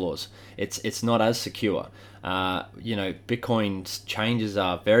security flaws. It's not as secure. You know, Bitcoin's changes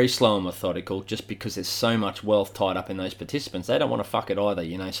are very slow and methodical, just because there's so much wealth tied up in those participants. They don't want to fuck it either,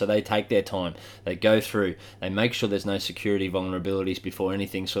 you know, so they take their time, they go through, they make sure there's no security vulnerabilities before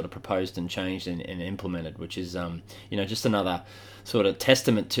anything's sort of proposed and changed and implemented, which is, you know, just another sort of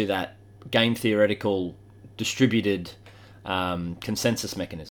testament to that game theoretical distributed consensus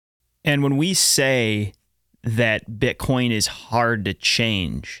mechanism. And when we say that Bitcoin is hard to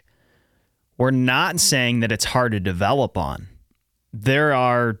change, we're not saying that it's hard to develop on. There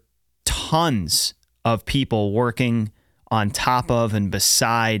are tons of people working on top of and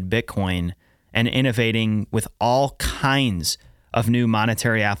beside Bitcoin and innovating with all kinds of new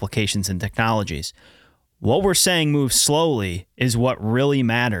monetary applications and technologies. What we're saying moves slowly is what really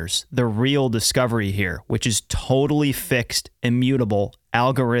matters, the real discovery here, which is totally fixed, immutable,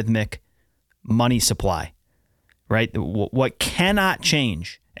 algorithmic money supply, right? What cannot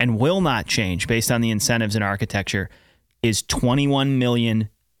change and will not change based on the incentives and architecture is 21 million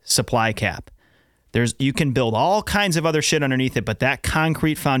supply cap. You can build all kinds of other shit underneath it, but that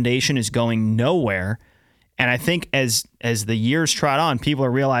concrete foundation is going nowhere. And I think as the years trot on, people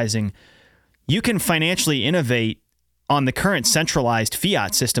are realizing you can financially innovate on the current centralized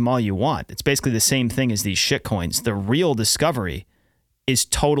fiat system all you want. It's basically the same thing as these shit coins. The real discovery is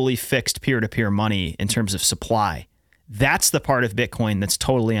totally fixed peer-to-peer money in terms of supply. That's the part of Bitcoin that's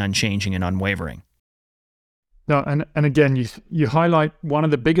totally unchanging and unwavering. No, and again, you highlight one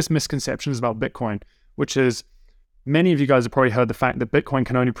of the biggest misconceptions about Bitcoin, which is many of you guys have probably heard the fact that Bitcoin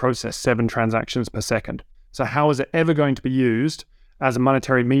can only process 7 transactions per second. So how is it ever going to be used as a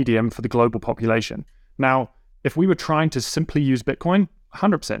monetary medium for the global population? Now, if we were trying to simply use Bitcoin,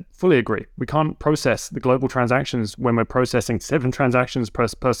 100%, fully agree. We can't process the global transactions when we're processing 7 transactions per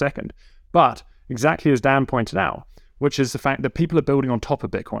second. But exactly as Dan pointed out, which is the fact that people are building on top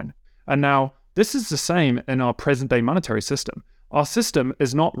of Bitcoin. And now, this is the same in our present-day monetary system. Our system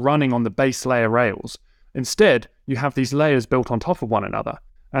is not running on the base layer rails. Instead, you have these layers built on top of one another.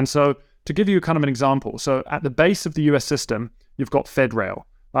 And so, to give you kind of an example, so at the base of the US system, you've got FedRail.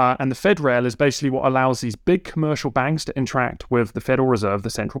 And the FedRail is basically what allows these big commercial banks to interact with the Federal Reserve, the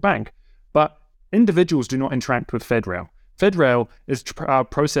central bank. But individuals do not interact with FedRail. FedRail is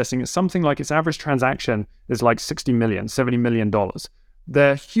processing something like its average transaction is like $60 million, $70 million.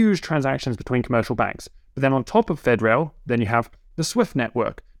 They're huge transactions between commercial banks. But then on top of FedRail, then you have the SWIFT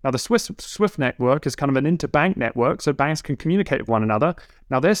network. Now the SWIFT network is kind of an interbank network, so banks can communicate with one another.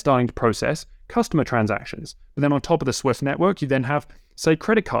 Now they're starting to process customer transactions. But then on top of the SWIFT network, you then have, say,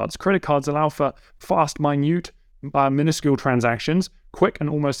 credit cards. Credit cards allow for fast, minute, minuscule transactions, quick and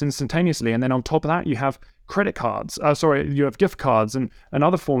almost instantaneously. And then on top of that, you have credit cards. You have gift cards and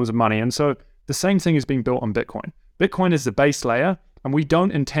other forms of money. And so the same thing is being built on Bitcoin. Bitcoin is the base layer, and we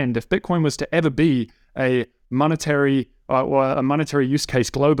don't intend, if Bitcoin was to ever be a monetary or a monetary use case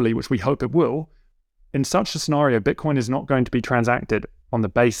globally, which we hope it will, in such a scenario, Bitcoin is not going to be transacted on the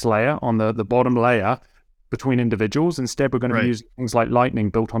base layer, on the bottom layer between individuals. Instead, we're going to be using things like Lightning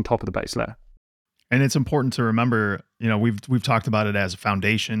built on top of the base layer. And it's important to remember, you know, we've talked about it as a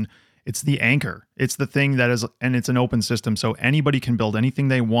foundation. It's the anchor. It's the thing that is, and it's an open system, so anybody can build anything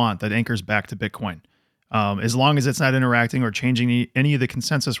they want that anchors back to Bitcoin. As long as it's not interacting or changing any of the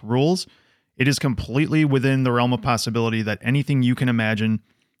consensus rules, it is completely within the realm of possibility that anything you can imagine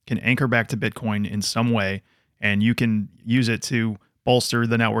can anchor back to Bitcoin in some way, and you can use it to bolster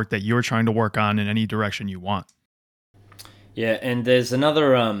the network that you're trying to work on in any direction you want. Yeah, and there's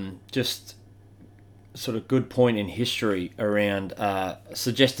another just sort of good point in history around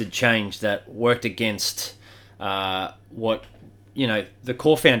suggested change that worked against what, you know, the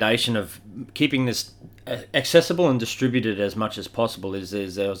core foundation of keeping this accessible and distributed as much as possible is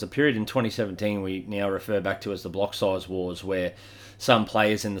there was a period in 2017 we now refer back to as the block size wars, where some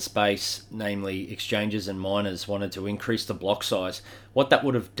players in the space, namely exchanges and miners, wanted to increase the block size. What that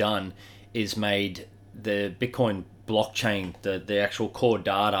would have done is made the Bitcoin blockchain, the actual core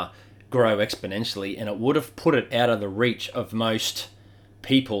data, grow exponentially, and it would have put it out of the reach of most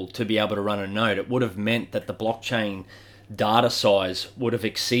people to be able to run a node. It would have meant that the blockchain data size would have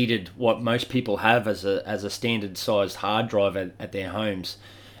exceeded what most people have as a standard sized hard drive at their homes.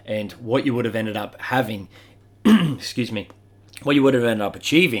 And what you would have ended up having excuse me, what you would have ended up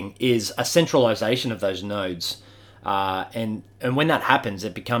achieving is a centralization of those nodes. And when that happens,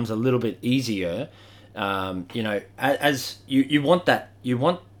 it becomes a little bit easier. As you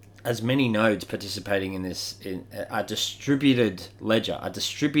want as many nodes participating in this, in a distributed ledger, a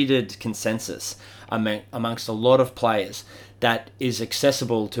distributed consensus amongst a lot of players that is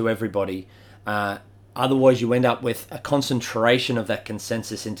accessible to everybody. Otherwise, you end up with a concentration of that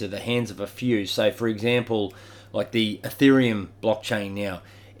consensus into the hands of a few. So, for example, like the Ethereum blockchain now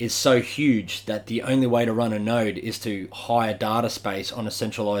is so huge that the only way to run a node is to hire data space on a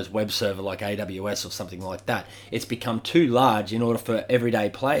centralized web server like AWS or something like that. It's become too large in order for everyday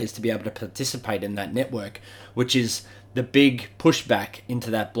players to be able to participate in that network, which is the big pushback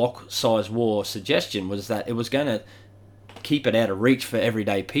into that block size war suggestion, was that it was going to keep it out of reach for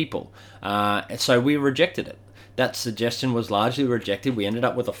everyday people. And so we rejected it. That suggestion was largely rejected. We ended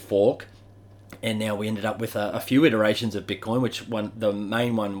up with a fork. And now we ended up with a few iterations of Bitcoin, the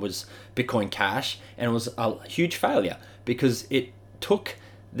main one was Bitcoin Cash, and it was a huge failure because it took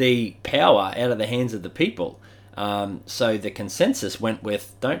the power out of the hands of the people. So the consensus went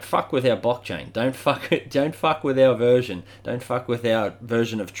with, don't fuck with our blockchain, don't fuck with our version, don't fuck with our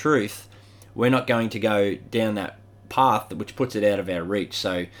version of truth. We're not going to go down that path which puts it out of our reach.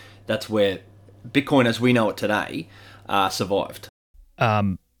 So that's where Bitcoin as we know it today survived.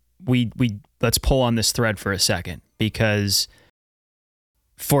 We let's pull on this thread for a second, because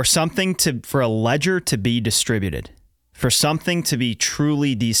for a ledger to be distributed, for something to be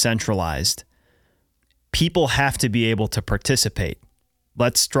truly decentralized, people have to be able to participate.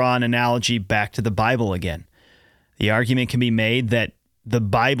 Let's draw an analogy back to the Bible again. The argument can be made that the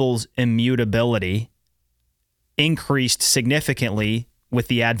Bible's immutability increased significantly with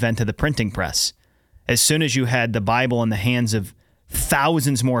the advent of the printing press. As soon as you had the Bible in the hands of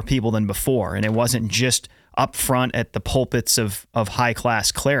thousands more people than before, and it wasn't just up front at the pulpits of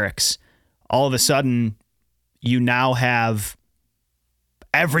high-class clerics, all of a sudden you now have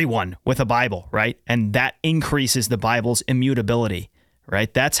everyone with a Bible, right? And that increases the Bible's immutability,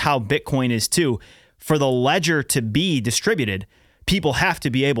 right? That's how Bitcoin is too. For the ledger to be distributed, people have to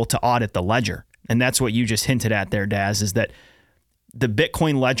be able to audit the ledger. And that's what you just hinted at there, Daz, is that the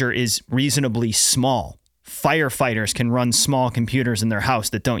Bitcoin ledger is reasonably small. Firefighters can run small computers in their house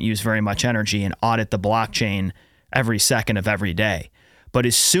that don't use very much energy and audit the blockchain every second of every day. But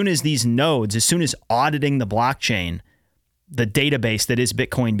as soon as auditing the blockchain, the database that is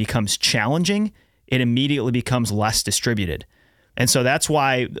Bitcoin becomes challenging, it immediately becomes less distributed. And so that's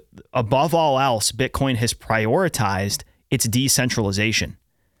why, above all else, Bitcoin has prioritized its decentralization.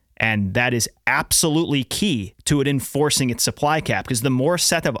 And that is absolutely key to it enforcing its supply cap, because the more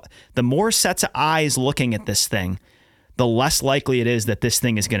sets of eyes looking at this thing, the less likely it is that this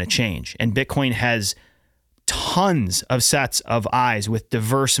thing is going to change. And Bitcoin has tons of sets of eyes with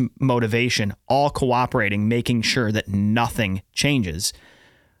diverse motivation, all cooperating, making sure that nothing changes.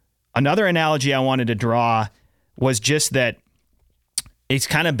 Another analogy I wanted to draw was just that it's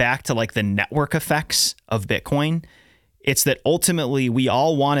kind of back to like the network effects of Bitcoin. It's that ultimately we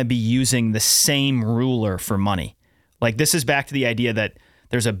all want to be using the same ruler for money. Like, this is back to the idea that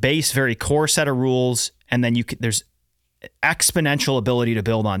there's a base, very core set of rules, and then there's exponential ability to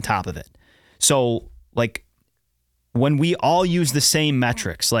build on top of it. So, like, when we all use the same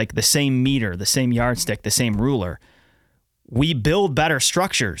metrics, like the same meter, the same yardstick, the same ruler, we build better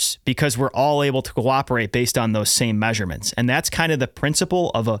structures because we're all able to cooperate based on those same measurements. And that's kind of the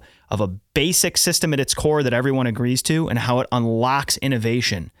principle of a basic system at its core that everyone agrees to, and how it unlocks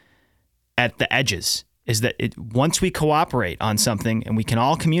innovation at the edges, is that once we cooperate on something and we can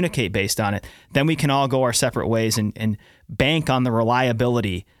all communicate based on it, then we can all go our separate ways and bank on the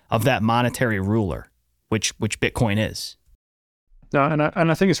reliability of that monetary ruler, which Bitcoin is. No, and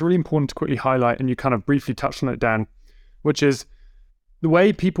I think it's really important to quickly highlight, and you kind of briefly touched on it, Dan, which is the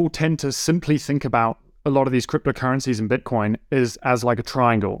way people tend to simply think about a lot of these cryptocurrencies and Bitcoin is as like a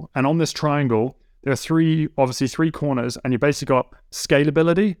triangle. And on this triangle, there are obviously three corners, and you basically got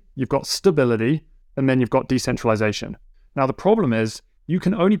scalability, you've got stability, and then you've got decentralization. Now, the problem is you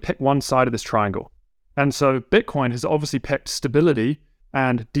can only pick one side of this triangle. And so Bitcoin has obviously picked stability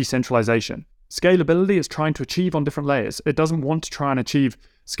and decentralization. Scalability is trying to achieve on different layers. It doesn't want to try and achieve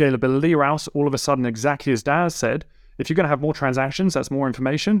scalability, or else all of a sudden, exactly as Daz said, if you're going to have more transactions, that's more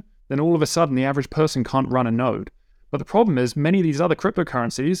information, then all of a sudden the average person can't run a node. But the problem is many of these other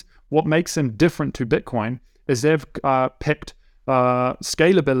cryptocurrencies, what makes them different to Bitcoin is they've picked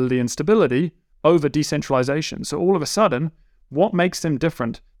scalability and stability over decentralization. So all of a sudden, what makes them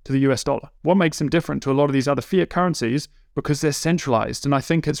different to the US dollar? What makes them different to a lot of these other fiat currencies because they're centralized. And I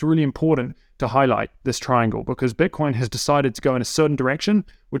think it's really important to highlight this triangle because Bitcoin has decided to go in a certain direction,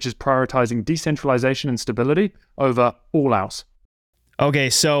 which is prioritizing decentralization and stability over all else. Okay,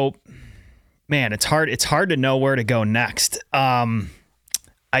 so man, it's hard to know where to go next.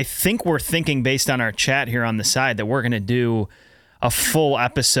 I think we're thinking based on our chat here on the side that we're going to do a full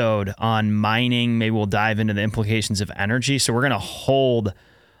episode on mining. Maybe we'll dive into the implications of energy. So we're going to hold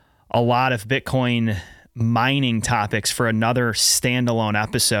a lot of Bitcoin mining topics for another standalone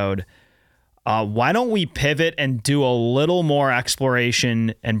episode. Why don't we pivot and do a little more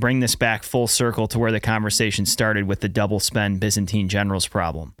exploration and bring this back full circle to where the conversation started with the double spend Byzantine generals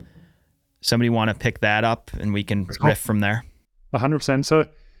problem? Somebody want to pick that up and we can riff from there? 100%. So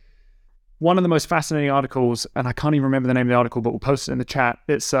one of the most fascinating articles, and I can't even remember the name of the article, but we'll post it in the chat.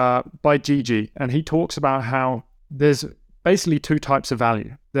 It's by Gigi, and he talks about how there's basically two types of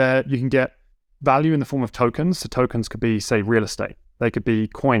value. There you can get value in the form of tokens. So tokens could be, say, real estate. They could be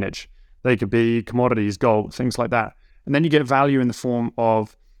coinage. They could be commodities, gold, things like that. And then you get value in the form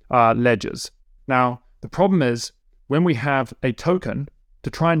of ledgers. Now, the problem is when we have a token,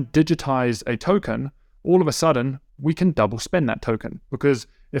 to try and digitize a token, all of a sudden, we can double spend that token. Because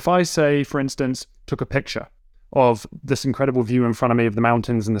if I say, for instance, took a picture of this incredible view in front of me of the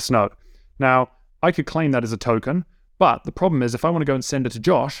mountains and the snow. Now, I could claim that as a token, but the problem is if I want to go and send it to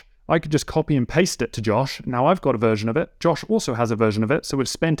Josh, I could just copy and paste it to Josh. Now I've got a version of it. Josh also has a version of it, so we've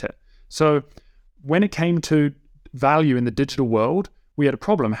spent it. So when it came to value in the digital world, we had a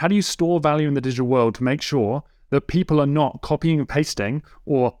problem. How do you store value in the digital world to make sure that people are not copying and pasting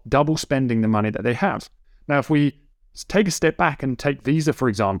or double spending the money that they have? Now, if we take a step back and take Visa, for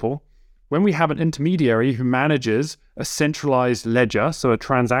example, when we have an intermediary who manages a centralized ledger, so a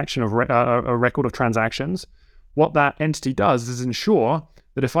transaction of a record of transactions, what that entity does is ensure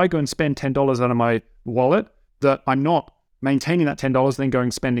that if I go and spend $10 out of my wallet, that I'm not maintaining that $10, then going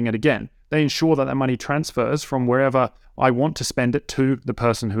and spending it again. They ensure that that money transfers from wherever I want to spend it to the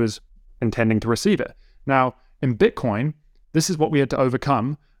person who is intending to receive it. Now, in Bitcoin, this is what we had to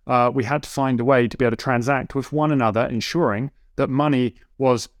overcome. We had to find a way to be able to transact with one another, ensuring that money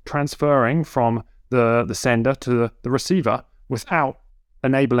was transferring from the sender to the receiver without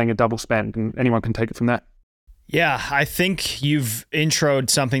enabling a double spend, and anyone can take it from there. Yeah, I think you've introed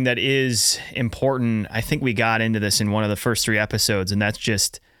something that is important. I think we got into this in one of the first 3 episodes, and that's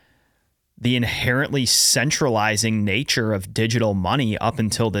just the inherently centralizing nature of digital money up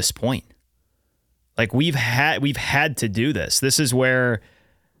until this point. Like we've had to do this. This is where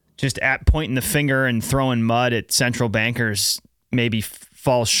just at pointing the finger and throwing mud at central bankers maybe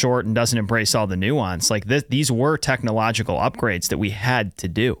falls short and doesn't embrace all the nuance. Like these were technological upgrades that we had to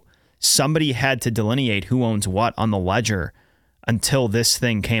do. Somebody had to delineate who owns what on the ledger until this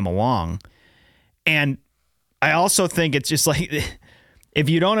thing came along. And I also think it's just like, if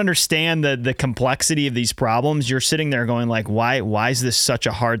you don't understand the complexity of these problems, you're sitting there going like, why is this such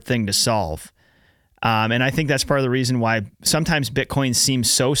a hard thing to solve? And I think that's part of the reason why sometimes Bitcoin seems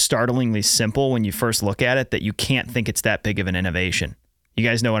so startlingly simple when you first look at it that you can't think it's that big of an innovation. You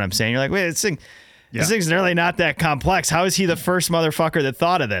guys know what I'm saying? You're like, wait, this thing's really not that complex. How is he the first motherfucker that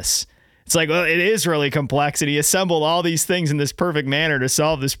thought of this? It's like, well, it is really complex, and he assembled all these things in this perfect manner to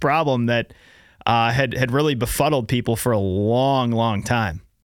solve this problem that had really befuddled people for a long, long time.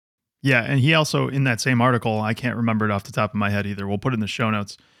 Yeah, and he also, in that same article, I can't remember it off the top of my head either, we'll put it in the show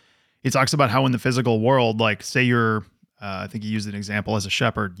notes, he talks about how in the physical world, like say you're, I think he used an example as a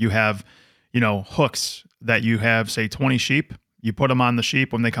shepherd, you have, hooks that you have, say 20 sheep, you put them on the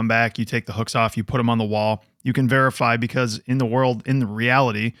sheep, when they come back, you take the hooks off, you put them on the wall, you can verify because in the world, in the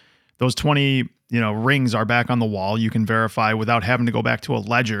reality, those 20, rings are back on the wall. You can verify without having to go back to a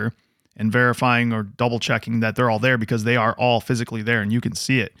ledger and verifying or double checking that they're all there because they are all physically there and you can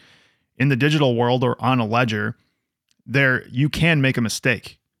see it. In the digital world or on a ledger, there you can make a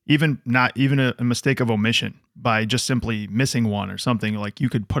mistake, even a mistake of omission by just simply missing one or something. Like you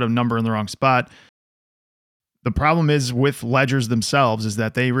could put a number in the wrong spot. The problem is with ledgers themselves is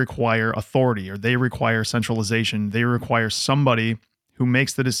that they require authority or they require centralization. They require somebody who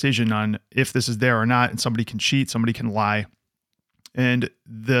makes the decision on if this is there or not, and somebody can cheat, somebody can lie. And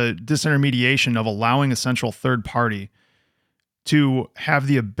the disintermediation of allowing a central third party to have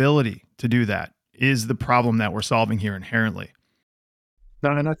the ability to do that is the problem that we're solving here inherently.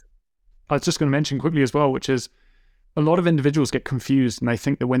 No, and I was just going to mention quickly as well, which is a lot of individuals get confused and they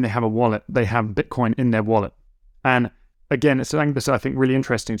think that when they have a wallet, they have Bitcoin in their wallet. And again, it's something that's I think really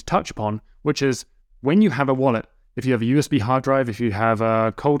interesting to touch upon, which is when you have a wallet, if you have a USB hard drive, if you have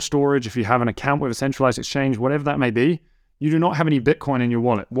a cold storage, if you have an account with a centralized exchange, whatever that may be, you do not have any Bitcoin in your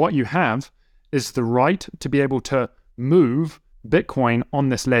wallet. What you have is the right to be able to move Bitcoin on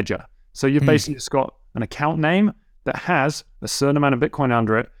this ledger. So you've basically just got an account name that has a certain amount of Bitcoin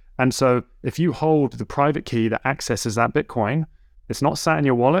under it. And so if you hold the private key that accesses that Bitcoin, it's not sat in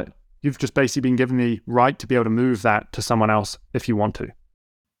your wallet. You've just basically been given the right to be able to move that to someone else if you want to.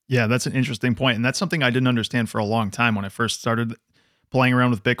 Yeah, that's an interesting point. And that's something I didn't understand for a long time when I first started playing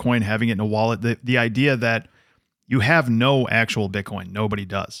around with Bitcoin, having it in a wallet. The idea that you have no actual Bitcoin. Nobody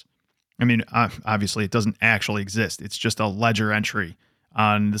does. I mean, obviously it doesn't actually exist. It's just a ledger entry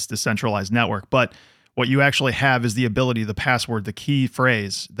on this decentralized network. But what you actually have is the ability, the password, the key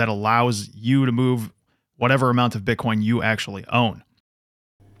phrase that allows you to move whatever amount of Bitcoin you actually own.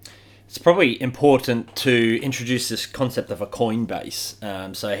 It's probably important to introduce this concept of a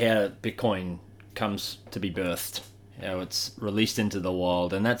Coinbase. So how Bitcoin comes to be birthed, how it's released into the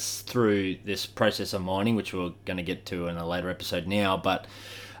wild, and that's through this process of mining, which we're going to get to in a later episode now. But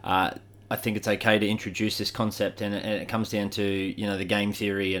I think it's okay to introduce this concept, and it comes down to the game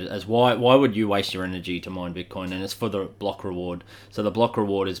theory as why would you waste your energy to mine Bitcoin, and it's for the block reward. So the block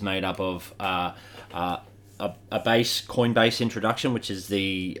reward is made up of a base Coinbase introduction, which is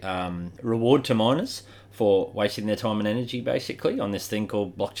the reward to miners for wasting their time and energy, basically, on this thing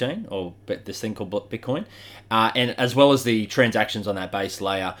called blockchain, or this thing called Bitcoin, and as well as the transactions on that base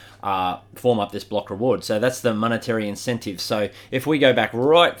layer form up this block reward. So that's the monetary incentive. So if we go back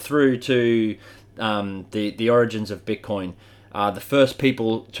right through to the origins of Bitcoin, the first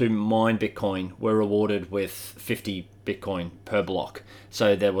people to mine Bitcoin were rewarded with 50 Bitcoin per block.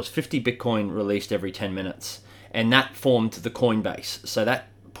 So there was 50 Bitcoin released every 10 minutes, and that formed the Coinbase. So that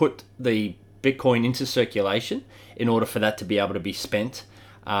put the Bitcoin into circulation in order for that to be able to be spent.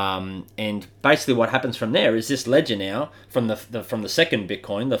 And basically what happens from there is this ledger now from the second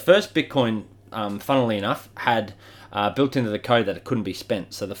Bitcoin. The first Bitcoin, funnily enough, had built into the code that it couldn't be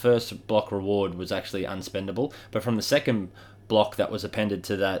spent. So the first block reward was actually unspendable. But from the second block that was appended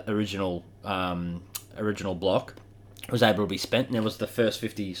to that original block, it was able to be spent, and there was the first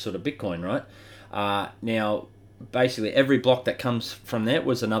 50 sort of Bitcoin, right? Now, basically every block that comes from there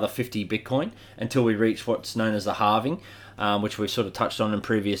was another 50 Bitcoin until we reach what's known as the halving, which we've sort of touched on in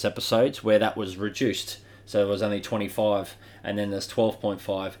previous episodes, where that was reduced. So it was only 25, and then there's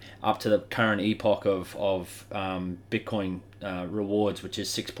 12.5 up to the current epoch of Bitcoin rewards, which is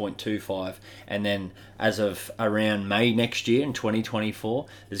 6.25. And then as of around May next year in 2024,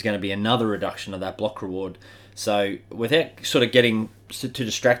 there's going to be another reduction of that block reward. So without sort of getting too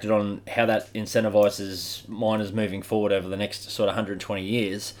distracted on how that incentivizes miners moving forward over the next sort of 120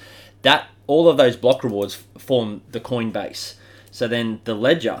 years, that all of those block rewards form the Coinbase. So then the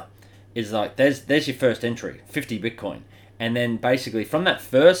ledger is like, there's your first entry, 50 Bitcoin. And then basically from that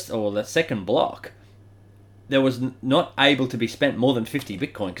first or the second block, there was not able to be spent more than 50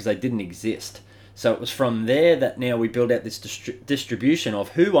 Bitcoin because they didn't exist. So it was from there that now we build out this distribution of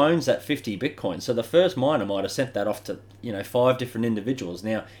who owns that 50 Bitcoin. So the first miner might have sent that off to 5 different individuals.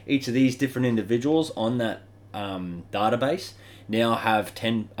 Now each of these different individuals on that database now have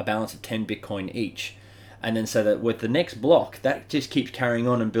a balance of 10 Bitcoin each. And then so that with the next block, that just keeps carrying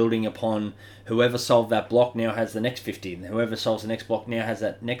on and building upon whoever solved that block now has the next 50. And whoever solves the next block now has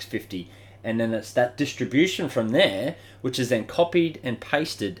that next 50. And then it's that distribution from there, which is then copied and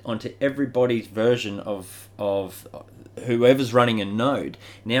pasted onto everybody's version of whoever's running a node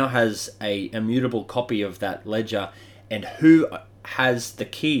now has a immutable copy of that ledger, and who has the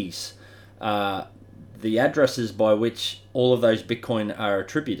keys, the addresses by which all of those Bitcoin are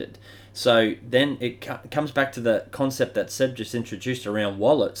attributed. So then it comes back to the concept that Seb just introduced around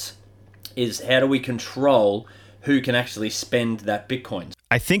wallets, is how do we control who can actually spend that Bitcoin?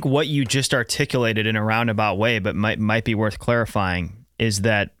 I think what you just articulated in a roundabout way, but might be worth clarifying, is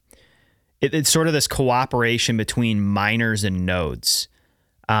that it's sort of this cooperation between miners and nodes.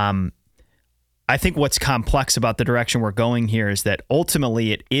 I think what's complex about the direction we're going here is that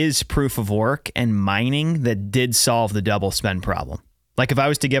ultimately it is proof of work and mining that did solve the double spend problem. Like if I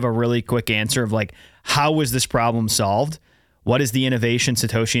was to give a really quick answer of like, how was this problem solved? What is the innovation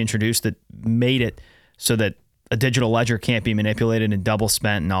Satoshi introduced that made it so that a digital ledger can't be manipulated and double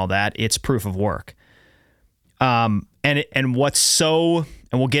spent and all that? It's proof of work. And what's so,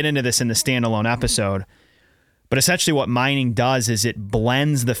 and we'll get into this in the standalone episode, but essentially what mining does is it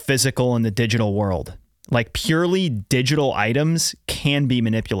blends the physical and the digital world. Like purely digital items can be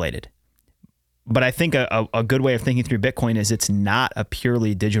manipulated. But I think a good way of thinking through Bitcoin is it's not a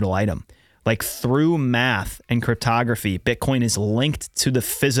purely digital item. Like through math and cryptography, Bitcoin is linked to the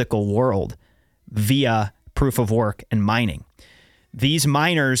physical world via proof of work and mining. These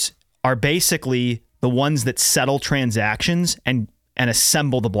miners are basically the ones that settle transactions and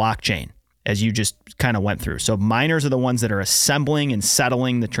assemble the blockchain. as you just kind of went through. So miners are the ones that are assembling and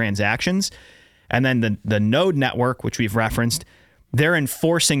settling the transactions. And then the node network, which we've referenced, they're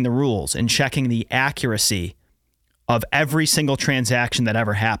enforcing the rules and checking the accuracy of every single transaction that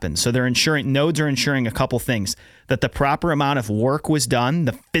ever happened. So nodes are ensuring a couple things: that the proper amount of work was done,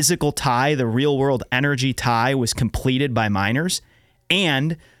 the physical tie, the real world energy tie was completed by miners,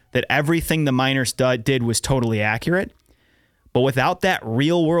 and that everything the miners did was totally accurate. But without that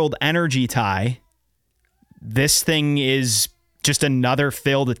real world energy tie, this thing is just another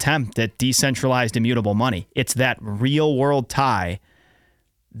failed attempt at decentralized immutable money. It's that real world tie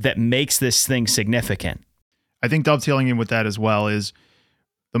that makes this thing significant. I think dovetailing in with that as well is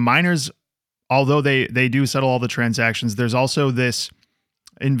the miners, although they do settle all the transactions, there's also this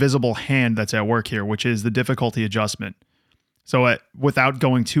invisible hand that's at work here, which is the difficulty adjustment. So without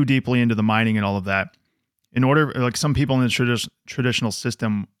going too deeply into the mining and all of that, in order, like some people in the traditional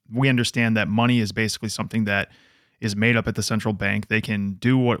system, we understand that money is basically something that is made up at the central bank. They can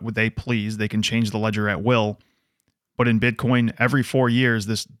do what they please. They can change the ledger at will. But in Bitcoin, every 4 years,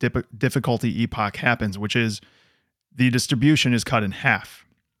 this difficulty epoch happens, which is the distribution is cut in half.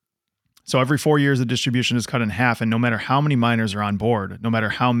 So every 4 years, the distribution is cut in half. And no matter how many miners are on board, no matter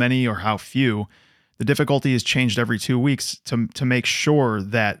how many or how few, the difficulty is changed every 2 weeks to make sure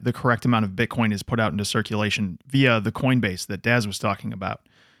that the correct amount of Bitcoin is put out into circulation via the Coinbase that Daz was talking about.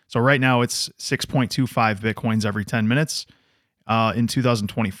 So right now it's 6.25 Bitcoins every 10 minutes. In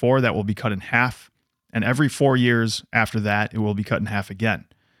 2024, that will be cut in half. And every 4 years after that, it will be cut in half again.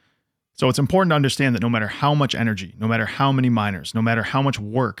 So it's important to understand that no matter how much energy, no matter how many miners, no matter how much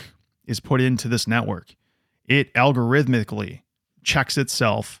work is put into this network, it algorithmically checks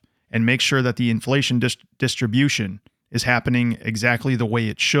itself and make sure that the inflation distribution is happening exactly the way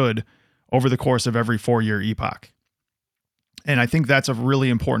it should over the course of every 4-year epoch. And I think that's a really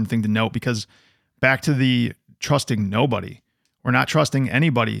important thing to note, because back to the trusting nobody, we're not trusting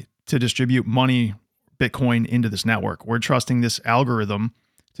anybody to distribute money, Bitcoin, into this network. We're trusting this algorithm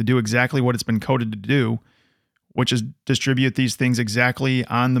to do exactly what it's been coded to do, which is distribute these things exactly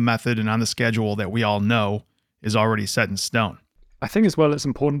on the method and on the schedule that we all know is already set in stone. I think as well it's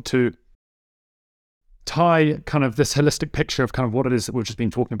important to tie kind of this holistic picture of kind of what it is that we've just been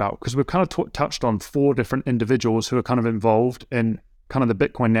talking about, because we've kind of touched on 4 different individuals who are kind of involved in kind of the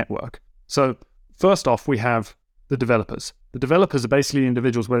Bitcoin network. So first off, we have the developers. The developers are basically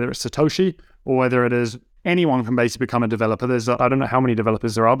individuals, whether it's Satoshi or whether it is anyone can basically become a developer. I don't know how many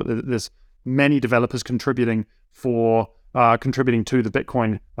developers there are, but there's many developers contributing to the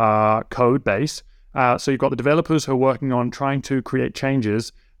Bitcoin code base. So you've got the developers who are working on trying to create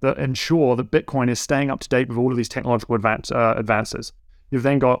changes that ensure that Bitcoin is staying up to date with all of these technological advances. You've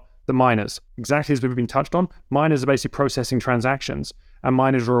then got the miners. Exactly as we've been touched on, miners are basically processing transactions, and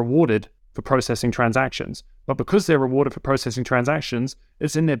miners are rewarded for processing transactions. But because they're rewarded for processing transactions,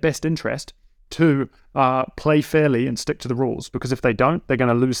 it's in their best interest to play fairly and stick to the rules, because if they don't, they're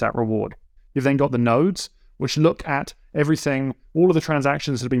going to lose that reward. You've then got the nodes, which look at everything, all of the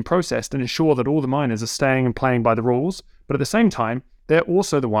transactions that have been processed, and ensure that all the miners are staying and playing by the rules. But at the same time, they're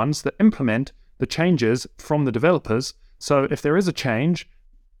also the ones that implement the changes from the developers. So if there is a change,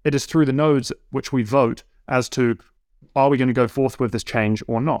 it is through the nodes which we vote as to, are we going to go forth with this change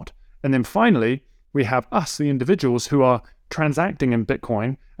or not? And then finally, we have us, the individuals who are transacting in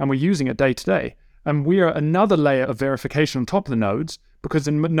Bitcoin, and we're using it day to day. And we are another layer of verification on top of the nodes, because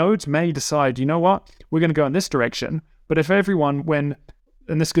the nodes may decide, you know what, we're going to go in this direction. But if everyone,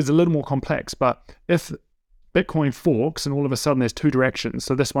 and this gets a little more complex, but if Bitcoin forks and all of a sudden there's 2 directions.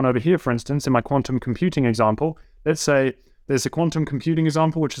 So this one over here, for instance, in my quantum computing example, let's say there's a quantum computing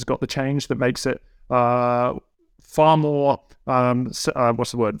example which has got the change that makes it far more,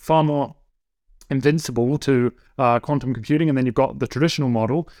 far more invincible to quantum computing. And then you've got the traditional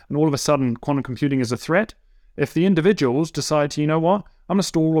model, and all of a sudden quantum computing is a threat. If the individuals decide to, you know what, I'm going to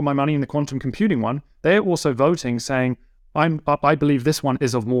store all my money in the quantum computing one, they're also voting saying, I believe this one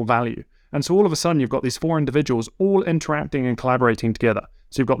is of more value. And so all of a sudden, you've got these 4 individuals all interacting and collaborating together.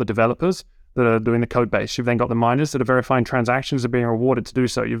 So you've got the developers that are doing the code base. You've then got the miners that are verifying transactions, are being rewarded to do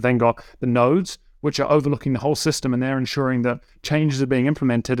so. You've then got the nodes, which are overlooking the whole system, and they're ensuring that changes are being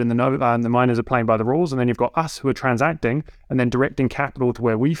implemented, and the miners are playing by the rules. And then you've got us who are transacting and then directing capital to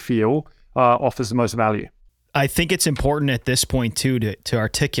where we feel offers the most value. I think it's important at this point, too, to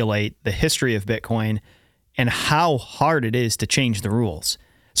articulate the history of Bitcoin and how hard it is to change the rules.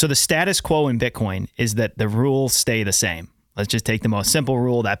 So the status quo in Bitcoin is that the rules stay the same. Let's just take the most simple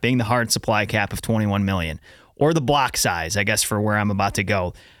rule, that being the hard supply cap of 21 million, or the block size, I guess, for where I'm about to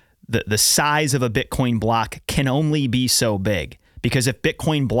go. The size of a Bitcoin block can only be so big, Because if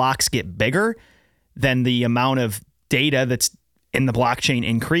Bitcoin blocks get bigger, then the amount of data that's in the blockchain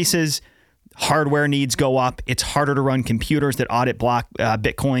increases, hardware needs go up, it's harder to run computers that audit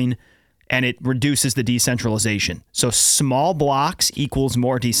Bitcoin, and it reduces the decentralization. So small blocks equals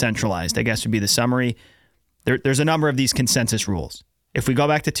more decentralized, I guess would be the summary. There's a number of these consensus rules. If we go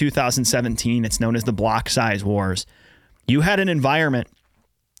back to 2017, it's known as the block size wars. You had an environment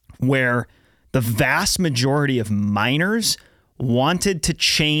where the vast majority of miners wanted to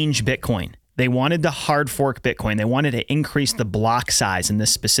change Bitcoin. They wanted to hard fork Bitcoin. They wanted to increase the block size in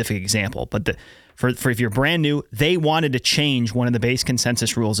this specific example. But for if you're brand new, they wanted to change one of the base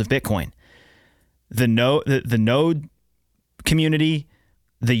consensus rules of Bitcoin. The node community,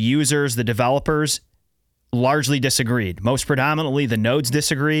 the users, the developers largely disagreed. Most predominantly, the nodes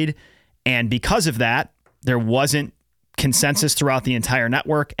disagreed. And because of that, there wasn't consensus throughout the entire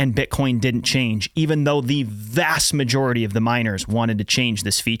network, and Bitcoin didn't change. Even though the vast majority of the miners wanted to change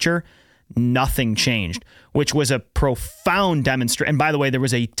this feature, nothing changed, which was a profound demonstration. And by the way, there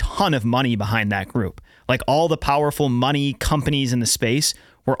was a ton of money behind that group. Like all the powerful money companies in the space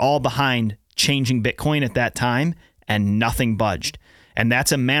were all behind changing Bitcoin at that time, and nothing budged. And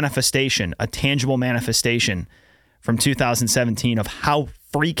that's a manifestation, a tangible manifestation from 2017 of how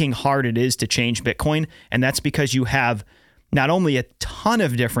freaking hard it is to change Bitcoin. And that's because you have not only a ton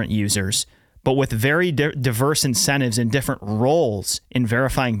of different users, but with very diverse incentives and different roles in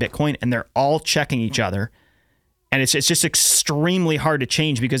verifying Bitcoin, and they're all checking each other. And it's just extremely hard to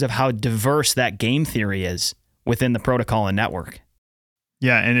change because of how diverse that game theory is within the protocol and network.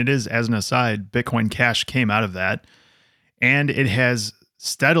 Yeah, and it is, as an aside, Bitcoin Cash came out of that, and it has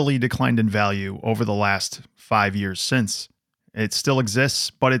steadily declined in value over the last 5 years since. It still exists,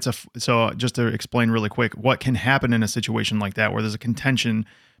 but so just to explain really quick, what can happen in a situation like that where there's a contention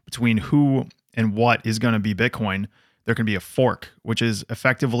between who and what is going to be Bitcoin, there can be a fork, which is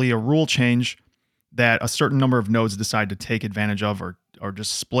effectively a rule change that a certain number of nodes decide to take advantage of or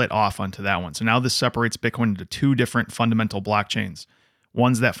just split off onto that one. So now this separates Bitcoin into two different fundamental blockchains,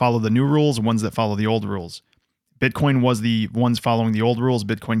 ones that follow the new rules, ones that follow the old rules. Bitcoin was the ones following the old rules.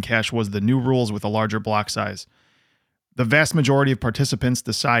 Bitcoin Cash was the new rules with a larger block size. The vast majority of participants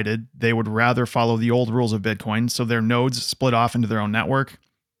decided they would rather follow the old rules of Bitcoin, so their nodes split off into their own network.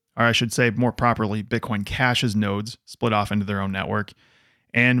 Or I should say more properly, Bitcoin Cash's nodes split off into their own network.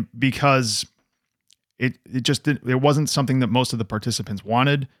 And because it wasn't something that most of the participants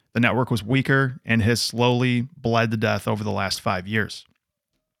wanted, the network was weaker and has slowly bled to death over the last 5 years.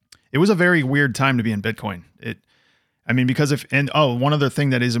 It was a very weird time to be in Bitcoin. Because one other thing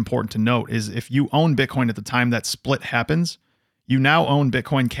that is important to note is if you own Bitcoin at the time that split happens, you now own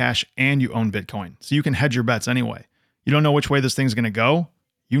Bitcoin Cash and you own Bitcoin. So you can hedge your bets anyway. You don't know which way this thing's going to go.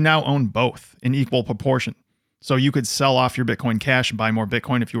 You now own both in equal proportion. So you could sell off your Bitcoin Cash and buy more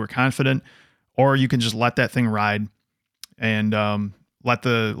Bitcoin if you were confident, or you can just let that thing ride and let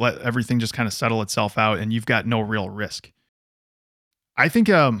everything just kind of settle itself out, and you've got no real risk. I think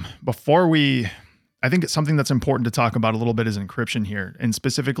I think it's something that's important to talk about a little bit is encryption here, and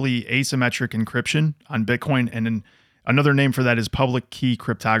specifically asymmetric encryption on Bitcoin. And then another name for that is public key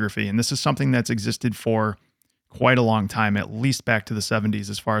cryptography. And this is something that's existed for quite a long time, at least back to the 70s,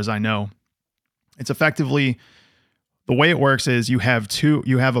 as far as I know. It's effectively, the way it works is you have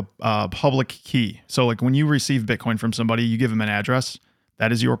a public key. So like when you receive Bitcoin from somebody, you give them an address.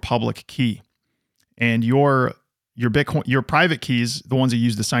 That is your public key. And your private keys, the ones you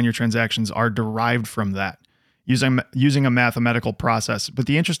use to sign your transactions, are derived from that using a mathematical process. But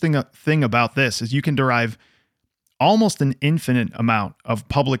the interesting thing about this is you can derive almost an infinite amount of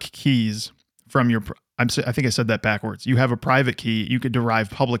public keys from I think I said that backwards. You have a private key, you could derive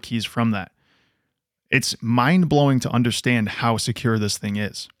public keys from that. It's mind-blowing to understand how secure this thing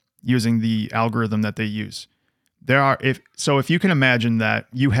is using the algorithm that they use. If you can imagine that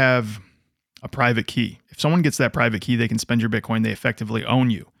you have a private key. If someone gets that private key, they can spend your Bitcoin. They effectively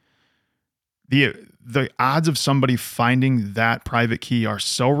own you. The odds of somebody finding that private key are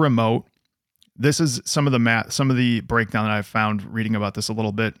so remote. This is some of the breakdown that I've found reading about this a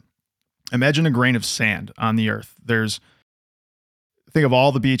little bit. Imagine a grain of sand on the earth. Think of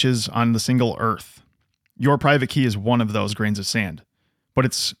all the beaches on the single earth. Your private key is one of those grains of sand, but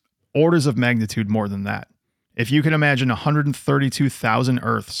it's orders of magnitude more than that. If you can imagine 132,000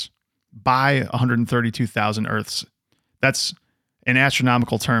 earths by 132,000 earths, that's, in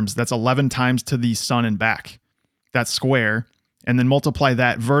astronomical terms, that's 11 times to the sun and back. That's square. And then multiply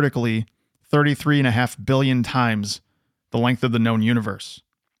that vertically 33.5 billion times the length of the known universe.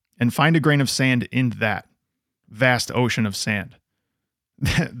 And find a grain of sand in that vast ocean of sand.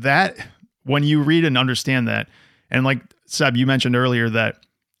 That, when you read and understand that, and like Seb, you mentioned earlier that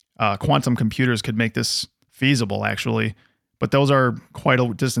quantum computers could make this feasible, actually, but those are quite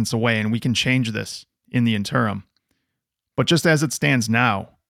a distance away, and we can change this in the interim. But just as it stands now,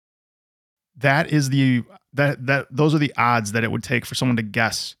 those are the odds that it would take for someone to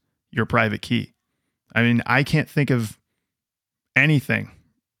guess your private key. I mean, I can't think of anything.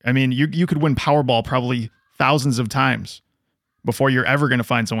 I mean, you could win Powerball probably thousands of times before you're ever going to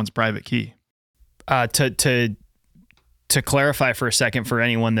find someone's private key. To clarify for a second for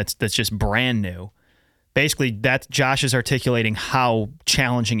anyone that's just brand new, basically that Josh is articulating how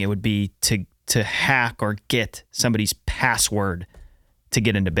challenging it would be to hack or get somebody's password to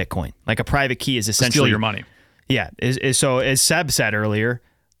get into Bitcoin. Like a private key is essentially steal your money. Yeah. So as Seb said earlier,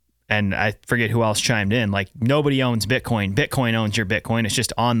 and I forget who else chimed in, like nobody owns Bitcoin. Bitcoin owns your Bitcoin. It's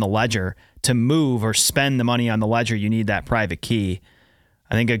just on the ledger. To move or spend the money on the ledger, you need that private key.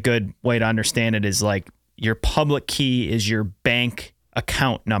 I think a good way to understand it is like your public key is your bank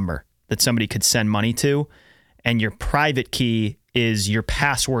account number that somebody could send money to, and your private key is your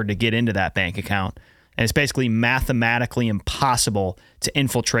password to get into that bank account. And it's basically mathematically impossible to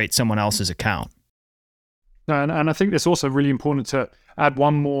infiltrate someone else's account. And I think it's also really important to add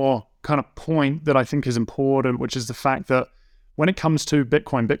one more kind of point that I think is important, which is the fact that when it comes to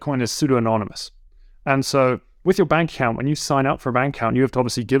Bitcoin, Bitcoin is pseudo-anonymous. And so with your bank account, when you sign up for a bank account, you have to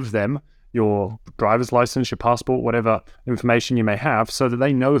obviously give them your driver's license, your passport, whatever information you may have, so that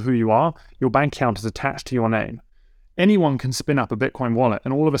they know who you are. Your bank account is attached to your name. Anyone can spin up a Bitcoin wallet,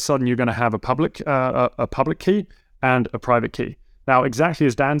 and all of a sudden you're going to have a public key and a private key. Now, exactly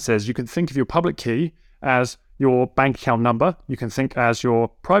as Dan says, you can think of your public key as your bank account number. You can think as your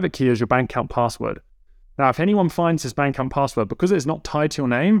private key as your bank account password. Now, if anyone finds this bank account password, because it's not tied to your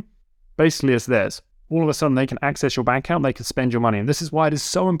name, basically it's theirs. All of a sudden they can access your bank account, they can spend your money. And this is why it is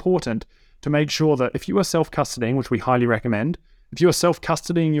so important to make sure that if you are self-custodying, which we highly recommend, if you are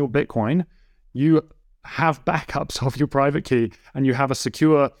self-custodying your Bitcoin, you have backups of your private key and you have a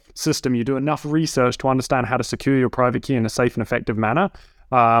secure system. You do enough research to understand how to secure your private key in a safe and effective manner.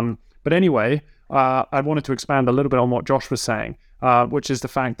 But anyway, I wanted to expand a little bit on what Josh was saying, which is the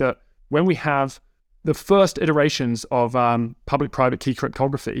fact that when we have the first iterations of public-private key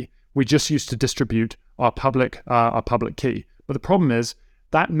cryptography, we just used to distribute our public key. But the problem is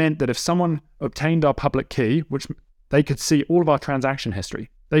that meant that if someone obtained our public key, which they could see all of our transaction history,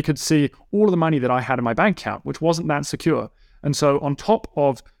 they could see all of the money that I had in my bank account, which wasn't that secure. And so on top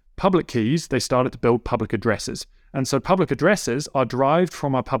of public keys, they started to build public addresses. And so public addresses are derived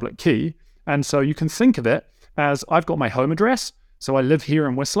from our public key. And so you can think of it as I've got my home address, so I live here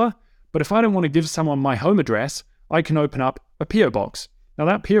in Whistler. But if I don't want to give someone my home address, I can open up a PO box. Now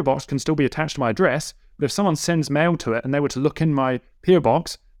that PO box can still be attached to my address, but if someone sends mail to it and they were to look in my PO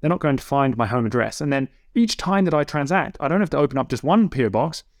box, they're not going to find my home address. And then each time that I transact, I don't have to open up just one PO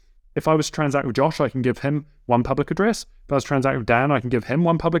box. If I was to transact with Josh, I can give him one public address. If I was to transact with Dan, I can give him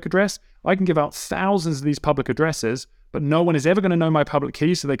one public address. I can give out thousands of these public addresses, but no one is ever going to know my public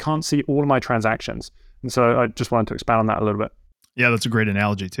key, so they can't see all of my transactions. And so I just wanted to expand on that a little bit. Yeah, that's a great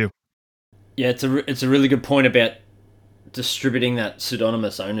analogy too. Yeah, it's a really good point about distributing that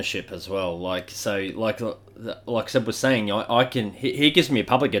pseudonymous ownership as well. Like Seb was saying, I can. He gives me a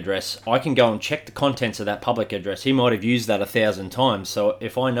public address. I can go and check the contents of that public address. He might have used that 1,000 times. So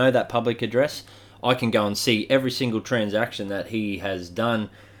if I know that public address, I can go and see every single transaction that he has done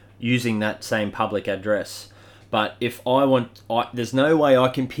using that same public address. But if there's no way I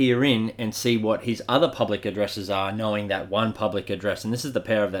can peer in and see what his other public addresses are, knowing that one public address. And this is the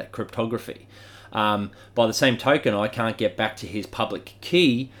power of that cryptography. By the same token, I can't get back to his public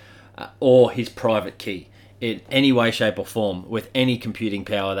key or his private key in any way, shape, or form with any computing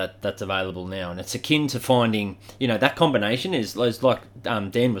power that's available now. And it's akin to finding, that combination is like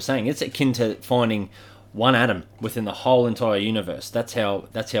Dan was saying, it's akin to finding one atom within the whole entire universe. That's how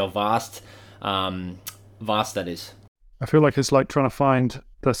vast that is. I feel like it's like trying to find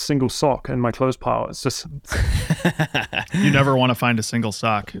the single sock in my clothes pile. It's just... You never want to find a single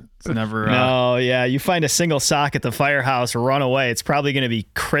sock. It's never... No, yeah. You find a single sock at the firehouse, run away. It's probably going to be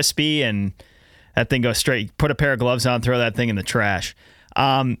crispy and that thing goes straight. Put a pair of gloves on, throw that thing in the trash.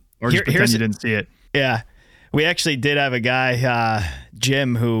 Or just pretend you didn't see it. Yeah. We actually did have a guy,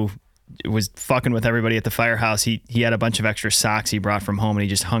 Jim, who was fucking with everybody at the firehouse. He had a bunch of extra socks he brought from home and he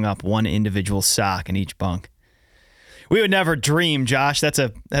just hung up one individual sock in each bunk. We would never dream, Josh. That's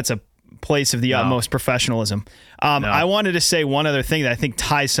a place of the utmost professionalism. I wanted to say one other thing that I think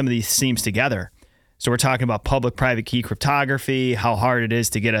ties some of these themes together. So we're talking about public-private key cryptography, how hard it is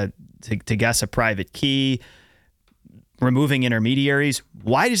to get to guess a private key, removing intermediaries.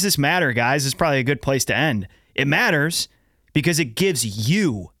 Why does this matter, guys? It's probably a good place to end. It matters because it gives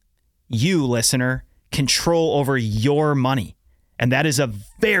you listener, control over your money. And that is a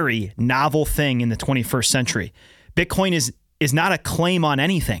very novel thing in the 21st century. Bitcoin is not a claim on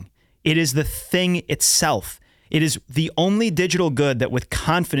anything. It is the thing itself. It is the only digital good that with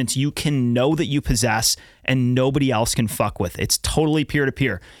confidence you can know that you possess and nobody else can fuck with. It's totally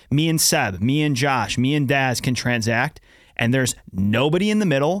peer-to-peer. Me and Seb, me and Josh, me and Daz can transact, and there's nobody in the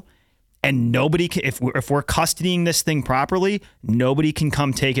middle, and nobody can, if we're custodying this thing properly, nobody can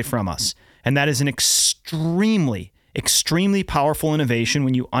come take it from us. And that is an extremely, extremely powerful innovation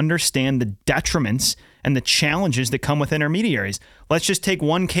when you understand the detriments and the challenges that come with intermediaries. Let's just take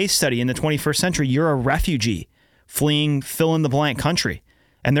one case study in the 21st century. You're a refugee fleeing fill-in-the-blank country,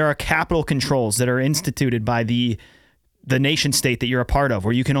 and there are capital controls that are instituted by the nation state that you're a part of,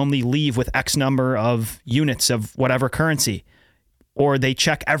 where you can only leave with X number of units of whatever currency. Or they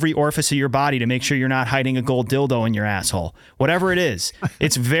check every orifice of your body to make sure you're not hiding a gold dildo in your asshole. Whatever it is,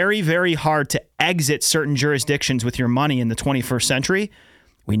 it's very, very hard to exit certain jurisdictions with your money in the 21st century.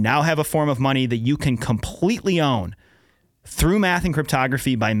 We now have a form of money that you can completely own through math and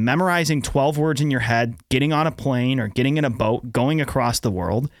cryptography by memorizing 12 words in your head, getting on a plane or getting in a boat, going across the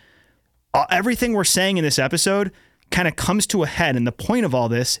world. Everything we're saying in this episode kind of comes to a head. And the point of all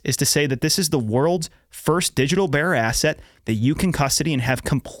this is to say that this is the world's first digital bearer asset that you can custody and have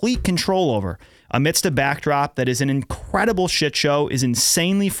complete control over amidst a backdrop that is an incredible shit show, is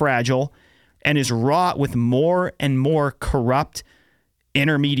insanely fragile, and is wrought with more and more corrupt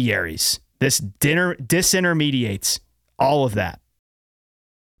intermediaries. This disintermediates all of that.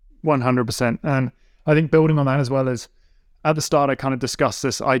 100%. And I think building on that as well is, at the start, I kind of discussed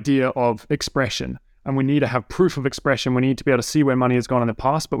this idea of expression. And we need to have proof of expression. We need to be able to see where money has gone in the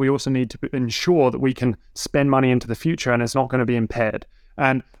past, but we also need to ensure that we can spend money into the future and it's not going to be impaired.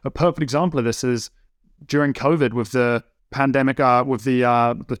 And a perfect example of this is during COVID with the pandemic, with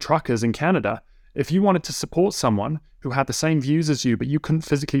the truckers in Canada. If you wanted to support someone who had the same views as you, but you couldn't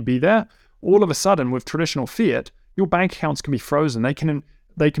physically be there, all of a sudden with traditional fiat, your bank accounts can be frozen.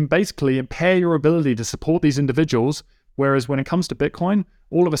 They can basically impair your ability to support these individuals. Whereas when it comes to Bitcoin,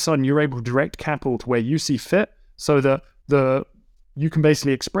 all of a sudden you're able to direct capital to where you see fit, so that you can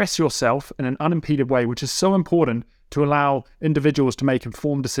basically express yourself in an unimpeded way, which is so important to allow individuals to make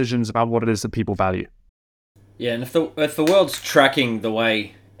informed decisions about what it is that people value. Yeah, and if the world's tracking the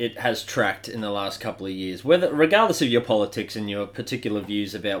way it has tracked in the last couple of years, regardless of your politics and your particular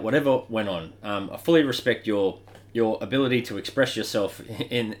views about whatever went on, I fully respect your ability to express yourself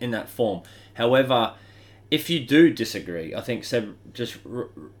in that form. However, if you do disagree, I think Seb just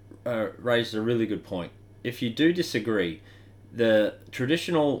raised a really good point. If you do disagree, the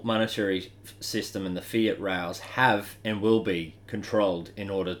traditional monetary system and the fiat rails have and will be controlled in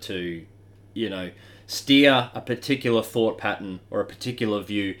order to, steer a particular thought pattern or a particular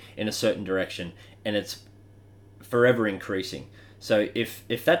view in a certain direction, and it's forever increasing. So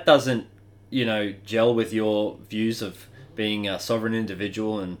if that doesn't, gel with your views of being a sovereign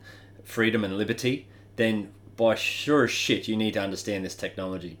individual and freedom and liberty, then by sure as shit you need to understand this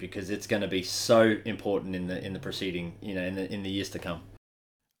technology, because it's going to be so important in the proceeding, in the years to come.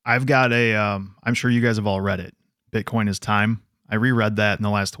 I've got I'm sure you guys have all read it, Bitcoin is Time. I reread that in the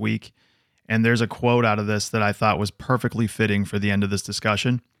last week, and there's a quote out of this that I thought was perfectly fitting for the end of this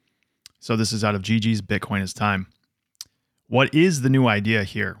discussion. So this is out of Gigi's Bitcoin is Time. What is the new idea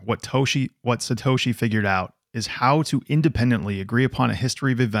here? What Satoshi figured out is how to independently agree upon a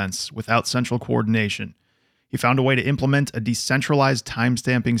history of events without central coordination. He found a way to implement a decentralized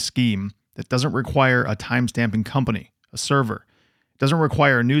timestamping scheme that doesn't require a timestamping company, a server. It doesn't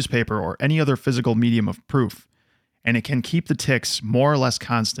require a newspaper or any other physical medium of proof. And it can keep the ticks more or less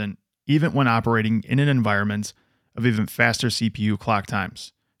constant, even when operating in an environment of even faster CPU clock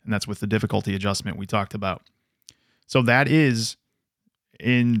times. And that's with the difficulty adjustment we talked about. So that is,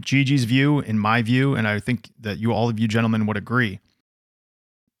 in Gigi's view, in my view, and I think that all of you gentlemen would agree,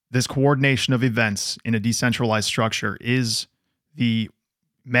 this coordination of events in a decentralized structure is the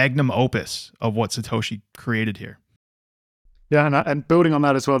magnum opus of what Satoshi created here. Yeah, and building on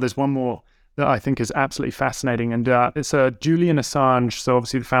that as well, there's one more that I think is absolutely fascinating, and it's Julian Assange, so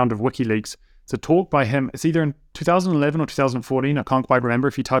obviously the founder of WikiLeaks. It's a talk by him. It's either in 2011 or 2014. I can't quite remember.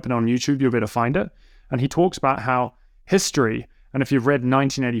 If you type it on YouTube, you'll be able to find it. And he talks about how history, and if you've read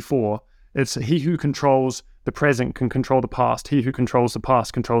 1984, it's he who controls the present can control the past. He who controls the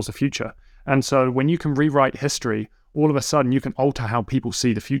past controls the future. And so when you can rewrite history, all of a sudden you can alter how people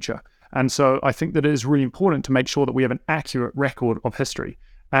see the future. And so I think that it is really important to make sure that we have an accurate record of history.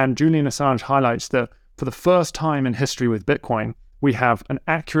 And Julian Assange highlights that for the first time in history with Bitcoin, we have an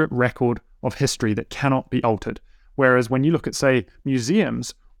accurate record of history that cannot be altered. Whereas when you look at, say,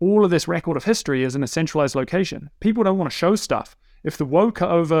 museums, all of this record of history is in a centralized location. People don't want to show stuff. If the woke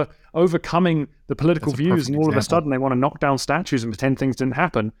are overcoming the political views and all of a sudden they want to knock down statues and pretend things didn't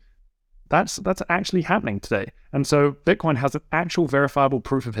happen, that's actually happening today. And so Bitcoin has an actual verifiable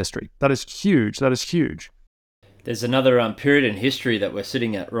proof of history. That is huge. That is huge. There's another period in history that we're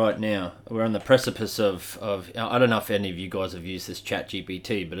sitting at right now. We're on the precipice of I don't know if any of you guys have used this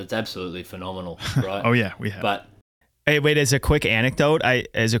ChatGPT, but it's absolutely phenomenal, right? Oh yeah, we have. But hey, wait, as a quick anecdote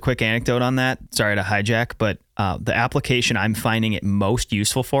on that, sorry to hijack, but the application I'm finding it most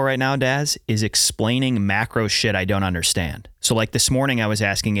useful for right now, Daz, is explaining macro shit I don't understand. So like this morning I was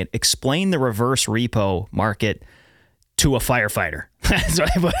asking it, explain the reverse repo market to a firefighter.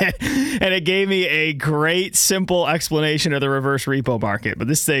 And it gave me a great, simple explanation of the reverse repo market. But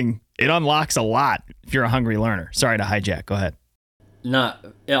this thing, it unlocks a lot if you're a hungry learner. Sorry to hijack. Go ahead. No,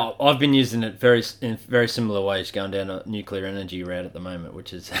 I've been using it in very similar ways, going down a nuclear energy route at the moment,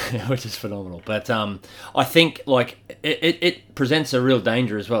 which is phenomenal. But I think like it presents a real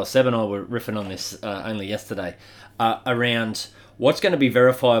danger as well. Seb and I were riffing on this only yesterday around what's going to be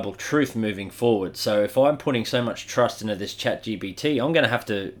verifiable truth moving forward. So if I'm putting so much trust into this ChatGPT, I'm going to have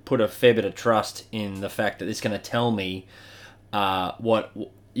to put a fair bit of trust in the fact that it's going to tell me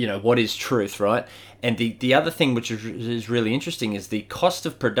what is truth, right? And the other thing which is really interesting is the cost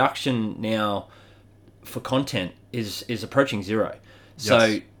of production now for content is approaching zero. Yes.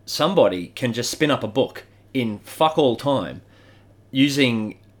 So somebody can just spin up a book in fuck all time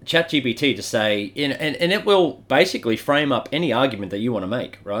using ChatGPT to say, and it will basically frame up any argument that you want to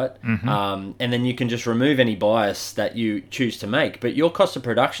make, right? Mm-hmm. And then you can just remove any bias that you choose to make. But your cost of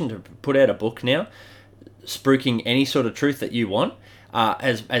production to put out a book now, spruiking any sort of truth that you want,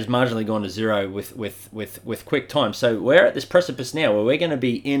 has marginally gone to zero with QuickTime. So we're at this precipice now where we're going to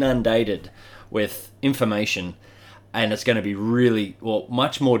be inundated with information, and it's going to be really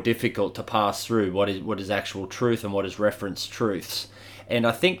much more difficult to pass through what is actual truth and what is referenced truths. And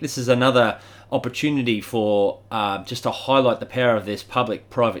I think this is another opportunity for just to highlight the power of this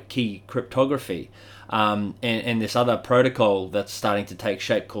public-private key cryptography, and this other protocol that's starting to take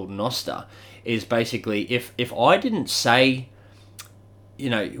shape called Nostr. Is basically if I didn't say,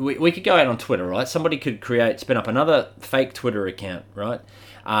 we could go out on Twitter, right? Somebody could spin up another fake Twitter account, right?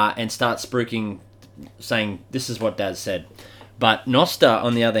 And start spruiking, saying this is what Daz said. But Nostr,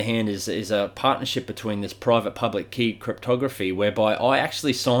 on the other hand, is a partnership between this private-public key cryptography, whereby I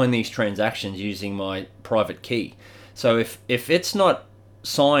actually sign these transactions using my private key. So if it's not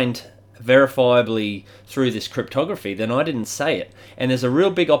signed verifiably through this cryptography, then I didn't say it. And there's a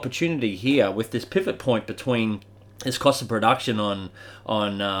real big opportunity here with this pivot point between this cost of production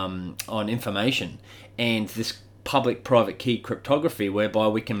on information and this public-private key cryptography, whereby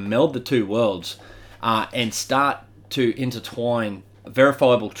we can meld the two worlds and start to intertwine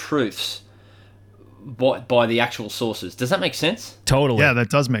verifiable truths by the actual sources. Does that make sense? Totally. Yeah, that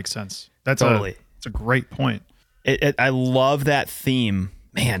does make sense. It's a great point. I love that theme.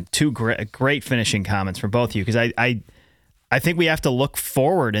 Man, two great finishing comments from both of you, because I think we have to look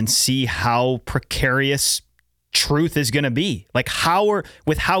forward and see how precarious truth is going to be. Like how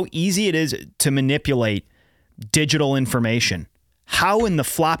easy it is to manipulate digital information. How in the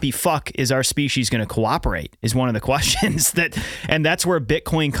floppy fuck is our species going to cooperate is one of the questions and that's where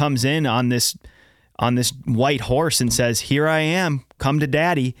Bitcoin comes in on this white horse and says, here I am, come to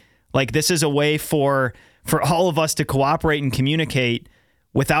daddy. Like this is a way for all of us to cooperate and communicate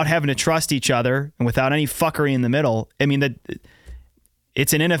without having to trust each other and without any fuckery in the middle. I mean,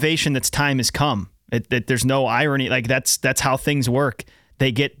 it's an innovation that's time has come. There's no irony. Like that's how things work.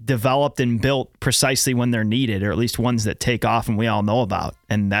 They get developed and built precisely when they're needed, or at least ones that take off and we all know about.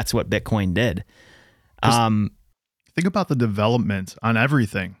 And that's what Bitcoin did. Think about the development on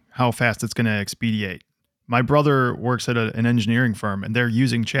everything, how fast it's going to expedite. My brother works at an engineering firm, and they're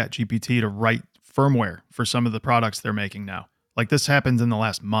using ChatGPT to write firmware for some of the products they're making now. Like this happens in the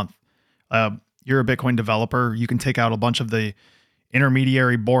last month. You're a Bitcoin developer. You can take out a bunch of the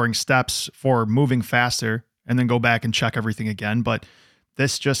intermediary boring steps for moving faster and then go back and check everything again. But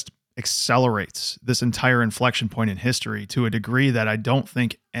this just accelerates this entire inflection point in history to a degree that I don't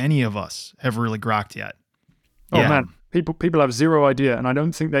think any of us have really grokked yet. Oh man, people have zero idea, and I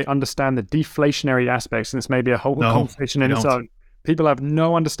don't think they understand the deflationary aspects, and this may be a whole conversation in its own. People have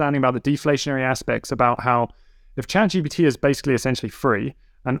no understanding about the deflationary aspects, about how if ChatGPT is basically essentially free,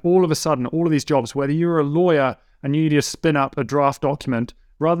 and all of a sudden, all of these jobs, whether you're a lawyer and you need to spin up a draft document,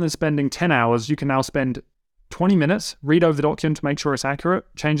 rather than spending 10 hours, you can now spend 20 minutes, read over the document to make sure it's accurate,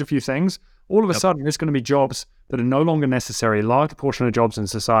 change a few things, all of a sudden there's going to be jobs that are no longer necessary, a large portion of jobs in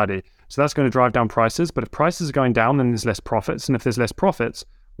society. So that's going to drive down prices. But if prices are going down, then there's less profits. And if there's less profits,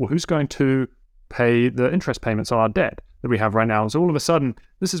 well, who's going to pay the interest payments on our debt that we have right now? So all of a sudden,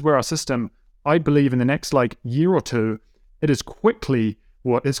 this is where our system, I believe in the next year or two, it is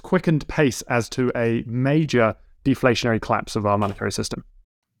quickened pace as to a major deflationary collapse of our monetary system.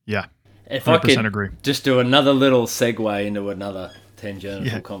 Yeah. If I could agree. just do another little segue into another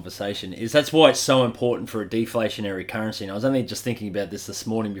tangential conversation, that's why it's so important for a deflationary currency. And I was only just thinking about this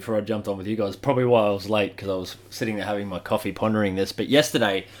morning before I jumped on with you guys, probably why I was late, because I was sitting there having my coffee pondering this. But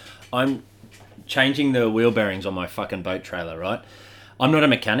yesterday, I'm changing the wheel bearings on my fucking boat trailer, right? I'm not a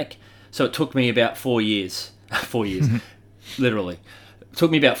mechanic, so it took me about 4 years. 4 years, literally. It took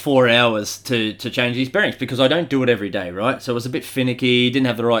me about 4 hours to change these bearings because I don't do it every day, right? So it was a bit finicky, didn't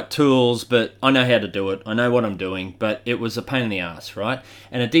have the right tools, but I know how to do it. I know what I'm doing, but it was a pain in the ass, right?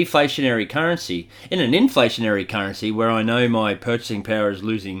 And a deflationary currency, in an inflationary currency where I know my purchasing power is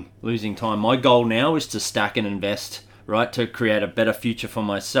losing time, my goal now is to stack and invest, right, to create a better future for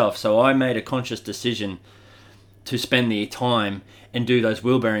myself. So I made a conscious decision to spend the time and do those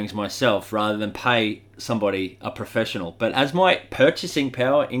wheel bearings myself rather than pay somebody, a professional. But as my purchasing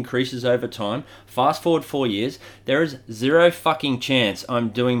power increases over time, fast forward 4 years, there is zero fucking chance I'm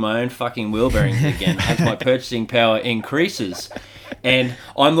doing my own fucking wheel bearings again as my purchasing power increases. And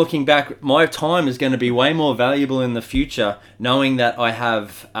I'm looking back, my time is going to be way more valuable in the future knowing that I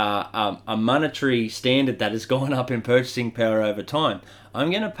have a monetary standard that has gone up in purchasing power over time. I'm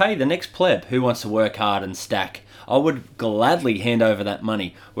going to pay the next pleb who wants to work hard and stack. I would gladly hand over that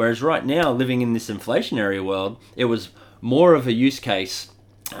money. Whereas right now, living in this inflationary world, it was more of a use case.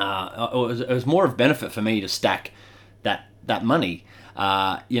 It was more of benefit for me to stack that money,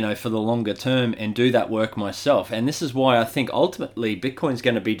 for the longer term and do that work myself. And this is why I think ultimately Bitcoin's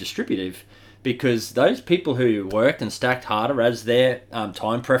going to be distributive, because those people who worked and stacked harder as their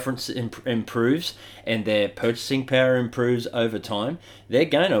time preference improves and their purchasing power improves over time, they're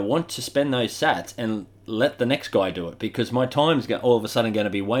going to want to spend those sats and let the next guy do it, because my time's all of a sudden going to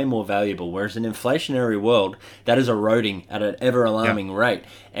be way more valuable. Whereas in an inflationary world, that is eroding at an ever alarming rate.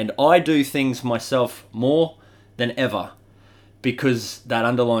 And I do things myself more than ever because that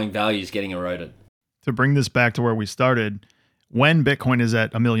underlying value is getting eroded. To bring this back to where we started, when Bitcoin is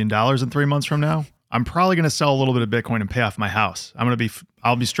at $1 million in 3 months from now, I'm probably going to sell a little bit of Bitcoin and pay off my house.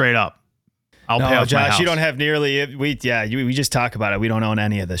 I'll be straight up. I'll pay off my house. You don't have nearly, we just talk about it. We don't own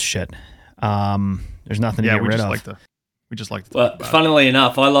any of this shit. There's nothing to get rid of. We just like to Well, talk about funnily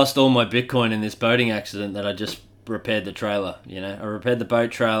enough, I lost all my Bitcoin in this boating accident that I just repaired the trailer. I repaired the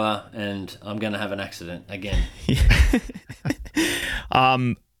boat trailer and I'm going to have an accident again.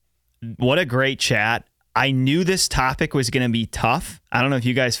 What a great chat. I knew this topic was going to be tough. I don't know if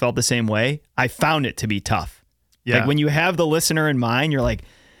you guys felt the same way. I found it to be tough. Yeah. Like when you have the listener in mind, you're like,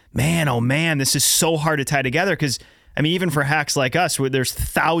 man, oh man, this is so hard to tie together. Because I mean, even for hacks like us, where there's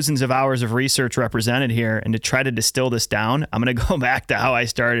thousands of hours of research represented here, and to try to distill this down, I'm going to go back to how I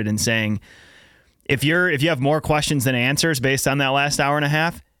started and saying, if you have more questions than answers based on that last hour and a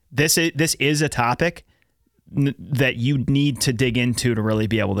half, this is a topic that you need to dig into to really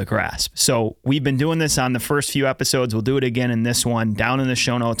be able to grasp. So we've been doing this on the first few episodes. We'll do it again in this one. Down in the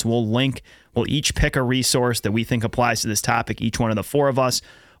show notes, we'll each pick a resource that we think applies to this topic. Each one of the four of us,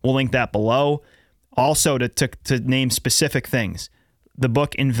 we'll link that below. Also, to name specific things, the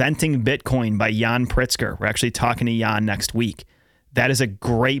book Inventing Bitcoin by Jan Pritzker. We're actually talking to Jan next week. That is a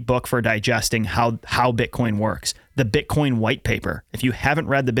great book for digesting how Bitcoin works. The Bitcoin White Paper. If you haven't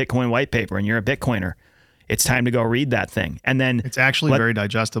read the Bitcoin White Paper and you're a Bitcoiner, it's time to go read that thing. And then it's actually very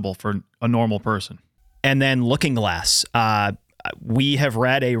digestible for a normal person. And then Looking Glass. We have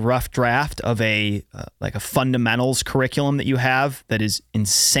read a rough draft of a fundamentals curriculum that you have that is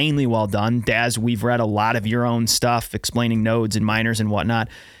insanely well done. Daz, we've read a lot of your own stuff explaining nodes and miners and whatnot.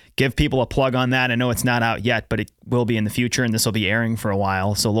 Give people a plug on that. I know it's not out yet, but it will be in the future, and this will be airing for a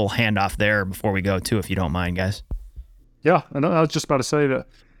while. So a little handoff there before we go too, if you don't mind, guys. Yeah, and I was just about to say that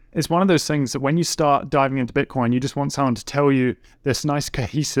it's one of those things that when you start diving into Bitcoin, you just want someone to tell you this nice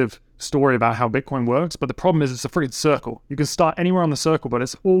cohesive story about how Bitcoin works. But the problem is it's a freaking circle. You can start anywhere on the circle, but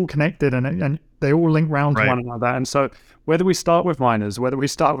it's all connected and they all link round to one another. And so whether we start with miners, whether we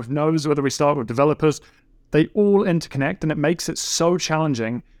start with nodes, whether we start with developers, they all interconnect, and it makes it so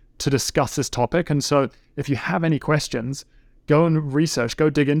challenging to discuss this topic. And so if you have any questions, go and research, go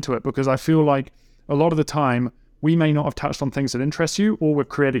dig into it, because I feel like a lot of the time we may not have touched on things that interest you, or we've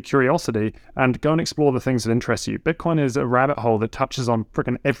created curiosity, and go and explore the things that interest you. Bitcoin is a rabbit hole that touches on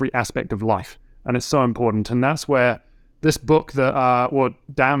freaking every aspect of life, and it's so important. And that's where this book that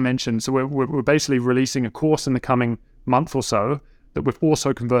Dan mentioned, so we're basically releasing a course in the coming month or so that we've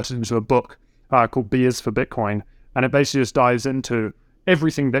also converted into a book called Beers for Bitcoin. And it basically just dives into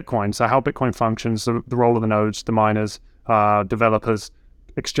everything Bitcoin. So how Bitcoin functions, the role of the nodes, the miners, developers,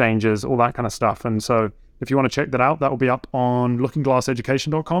 exchanges, all that kind of stuff. And so if you want to check that out, that will be up on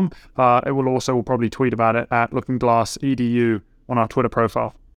lookingglasseducation.com. We'll probably tweet about it at lookingglassedu on our Twitter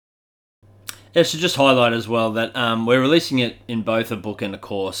profile. Yeah, so just highlight as well that we're releasing it in both a book and a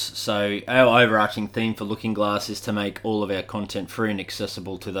course. So our overarching theme for Looking Glass is to make all of our content free and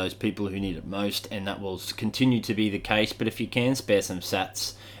accessible to those people who need it most, and that will continue to be the case. But if you can spare some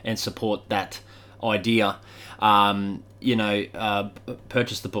sats and support that idea,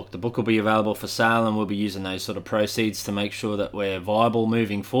 purchase the book. The book will be available for sale, and we'll be using those sort of proceeds to make sure that we're viable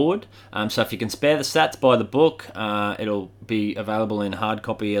moving forward. So if you can spare the sats, buy the book. It'll be available in hard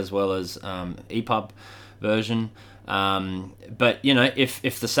copy as well as EPUB version. But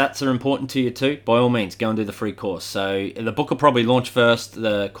if the sats are important to you too, by all means, go and do the free course. So the book will probably launch first.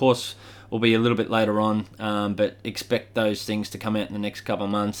 The course will be a little bit later on, but expect those things to come out in the next couple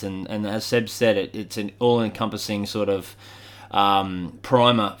of months. And as Seb said, it's an all-encompassing sort of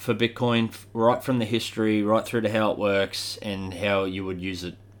primer for Bitcoin, right from the history, right through to how it works and how you would use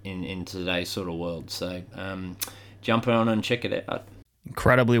it in today's sort of world. So jump on and check it out.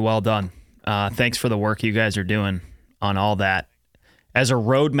 Incredibly well done. Thanks for the work you guys are doing on all that. As a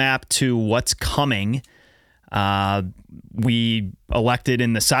roadmap to what's coming, we elected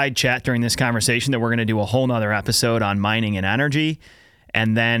in the side chat during this conversation that we're going to do a whole nother episode on mining and energy.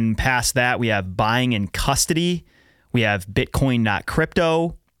 And then past that, we have buying and custody. We have Bitcoin, not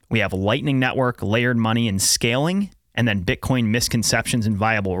crypto. We have Lightning Network, layered money and scaling. And then Bitcoin misconceptions and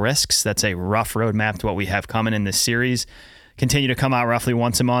viable risks. That's a rough roadmap to what we have coming in this series. Continue to come out roughly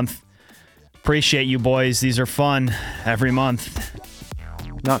once a month. Appreciate you boys. These are fun every month.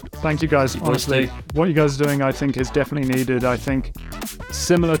 No, thank you guys. Honestly, what you guys are doing, I think, is definitely needed. I think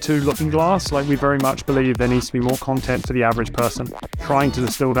similar to Looking Glass, we very much believe there needs to be more content for the average person, trying to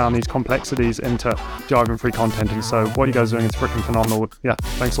distill down these complexities into jargon-free content. And so what you guys are doing is freaking phenomenal. Yeah,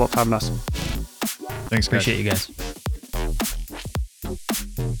 thanks a lot for having us. Thanks, guys. Appreciate you guys.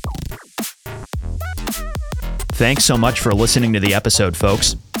 Thanks so much for listening to the episode,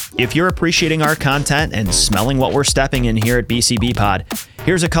 folks. If you're appreciating our content and smelling what we're stepping in here at BCB Pod,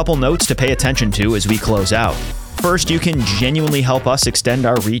 here's a couple notes to pay attention to as we close out. First, you can genuinely help us extend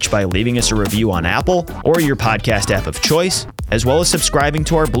our reach by leaving us a review on Apple or your podcast app of choice, as well as subscribing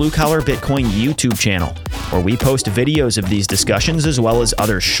to our Blue Collar Bitcoin YouTube channel, where we post videos of these discussions as well as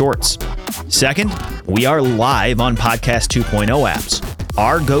other shorts. Second, we are live on Podcast 2.0 apps.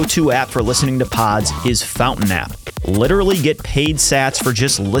 Our go-to app for listening to pods is Fountain app. Literally get paid sats for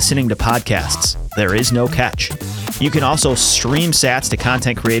just listening to podcasts. There is no catch. You can also stream sats to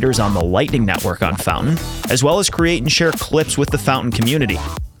content creators on the Lightning Network on Fountain, as well as create and share clips with the Fountain community.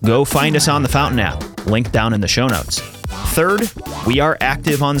 Go find us on the Fountain app, link down in the show notes. Third, we are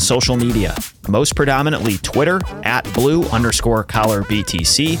active on social media, most predominantly Twitter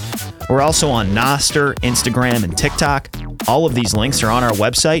 @blue_collar_BTC. We're also on Nostr, Instagram, and TikTok. All of these links are on our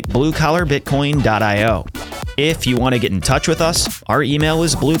website, bluecollarbitcoin.io. If you want to get in touch with us, our email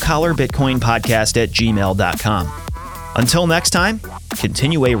is bluecollarbitcoinpodcast@gmail.com. Until next time,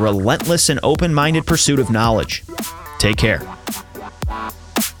 continue a relentless and open-minded pursuit of knowledge. Take care.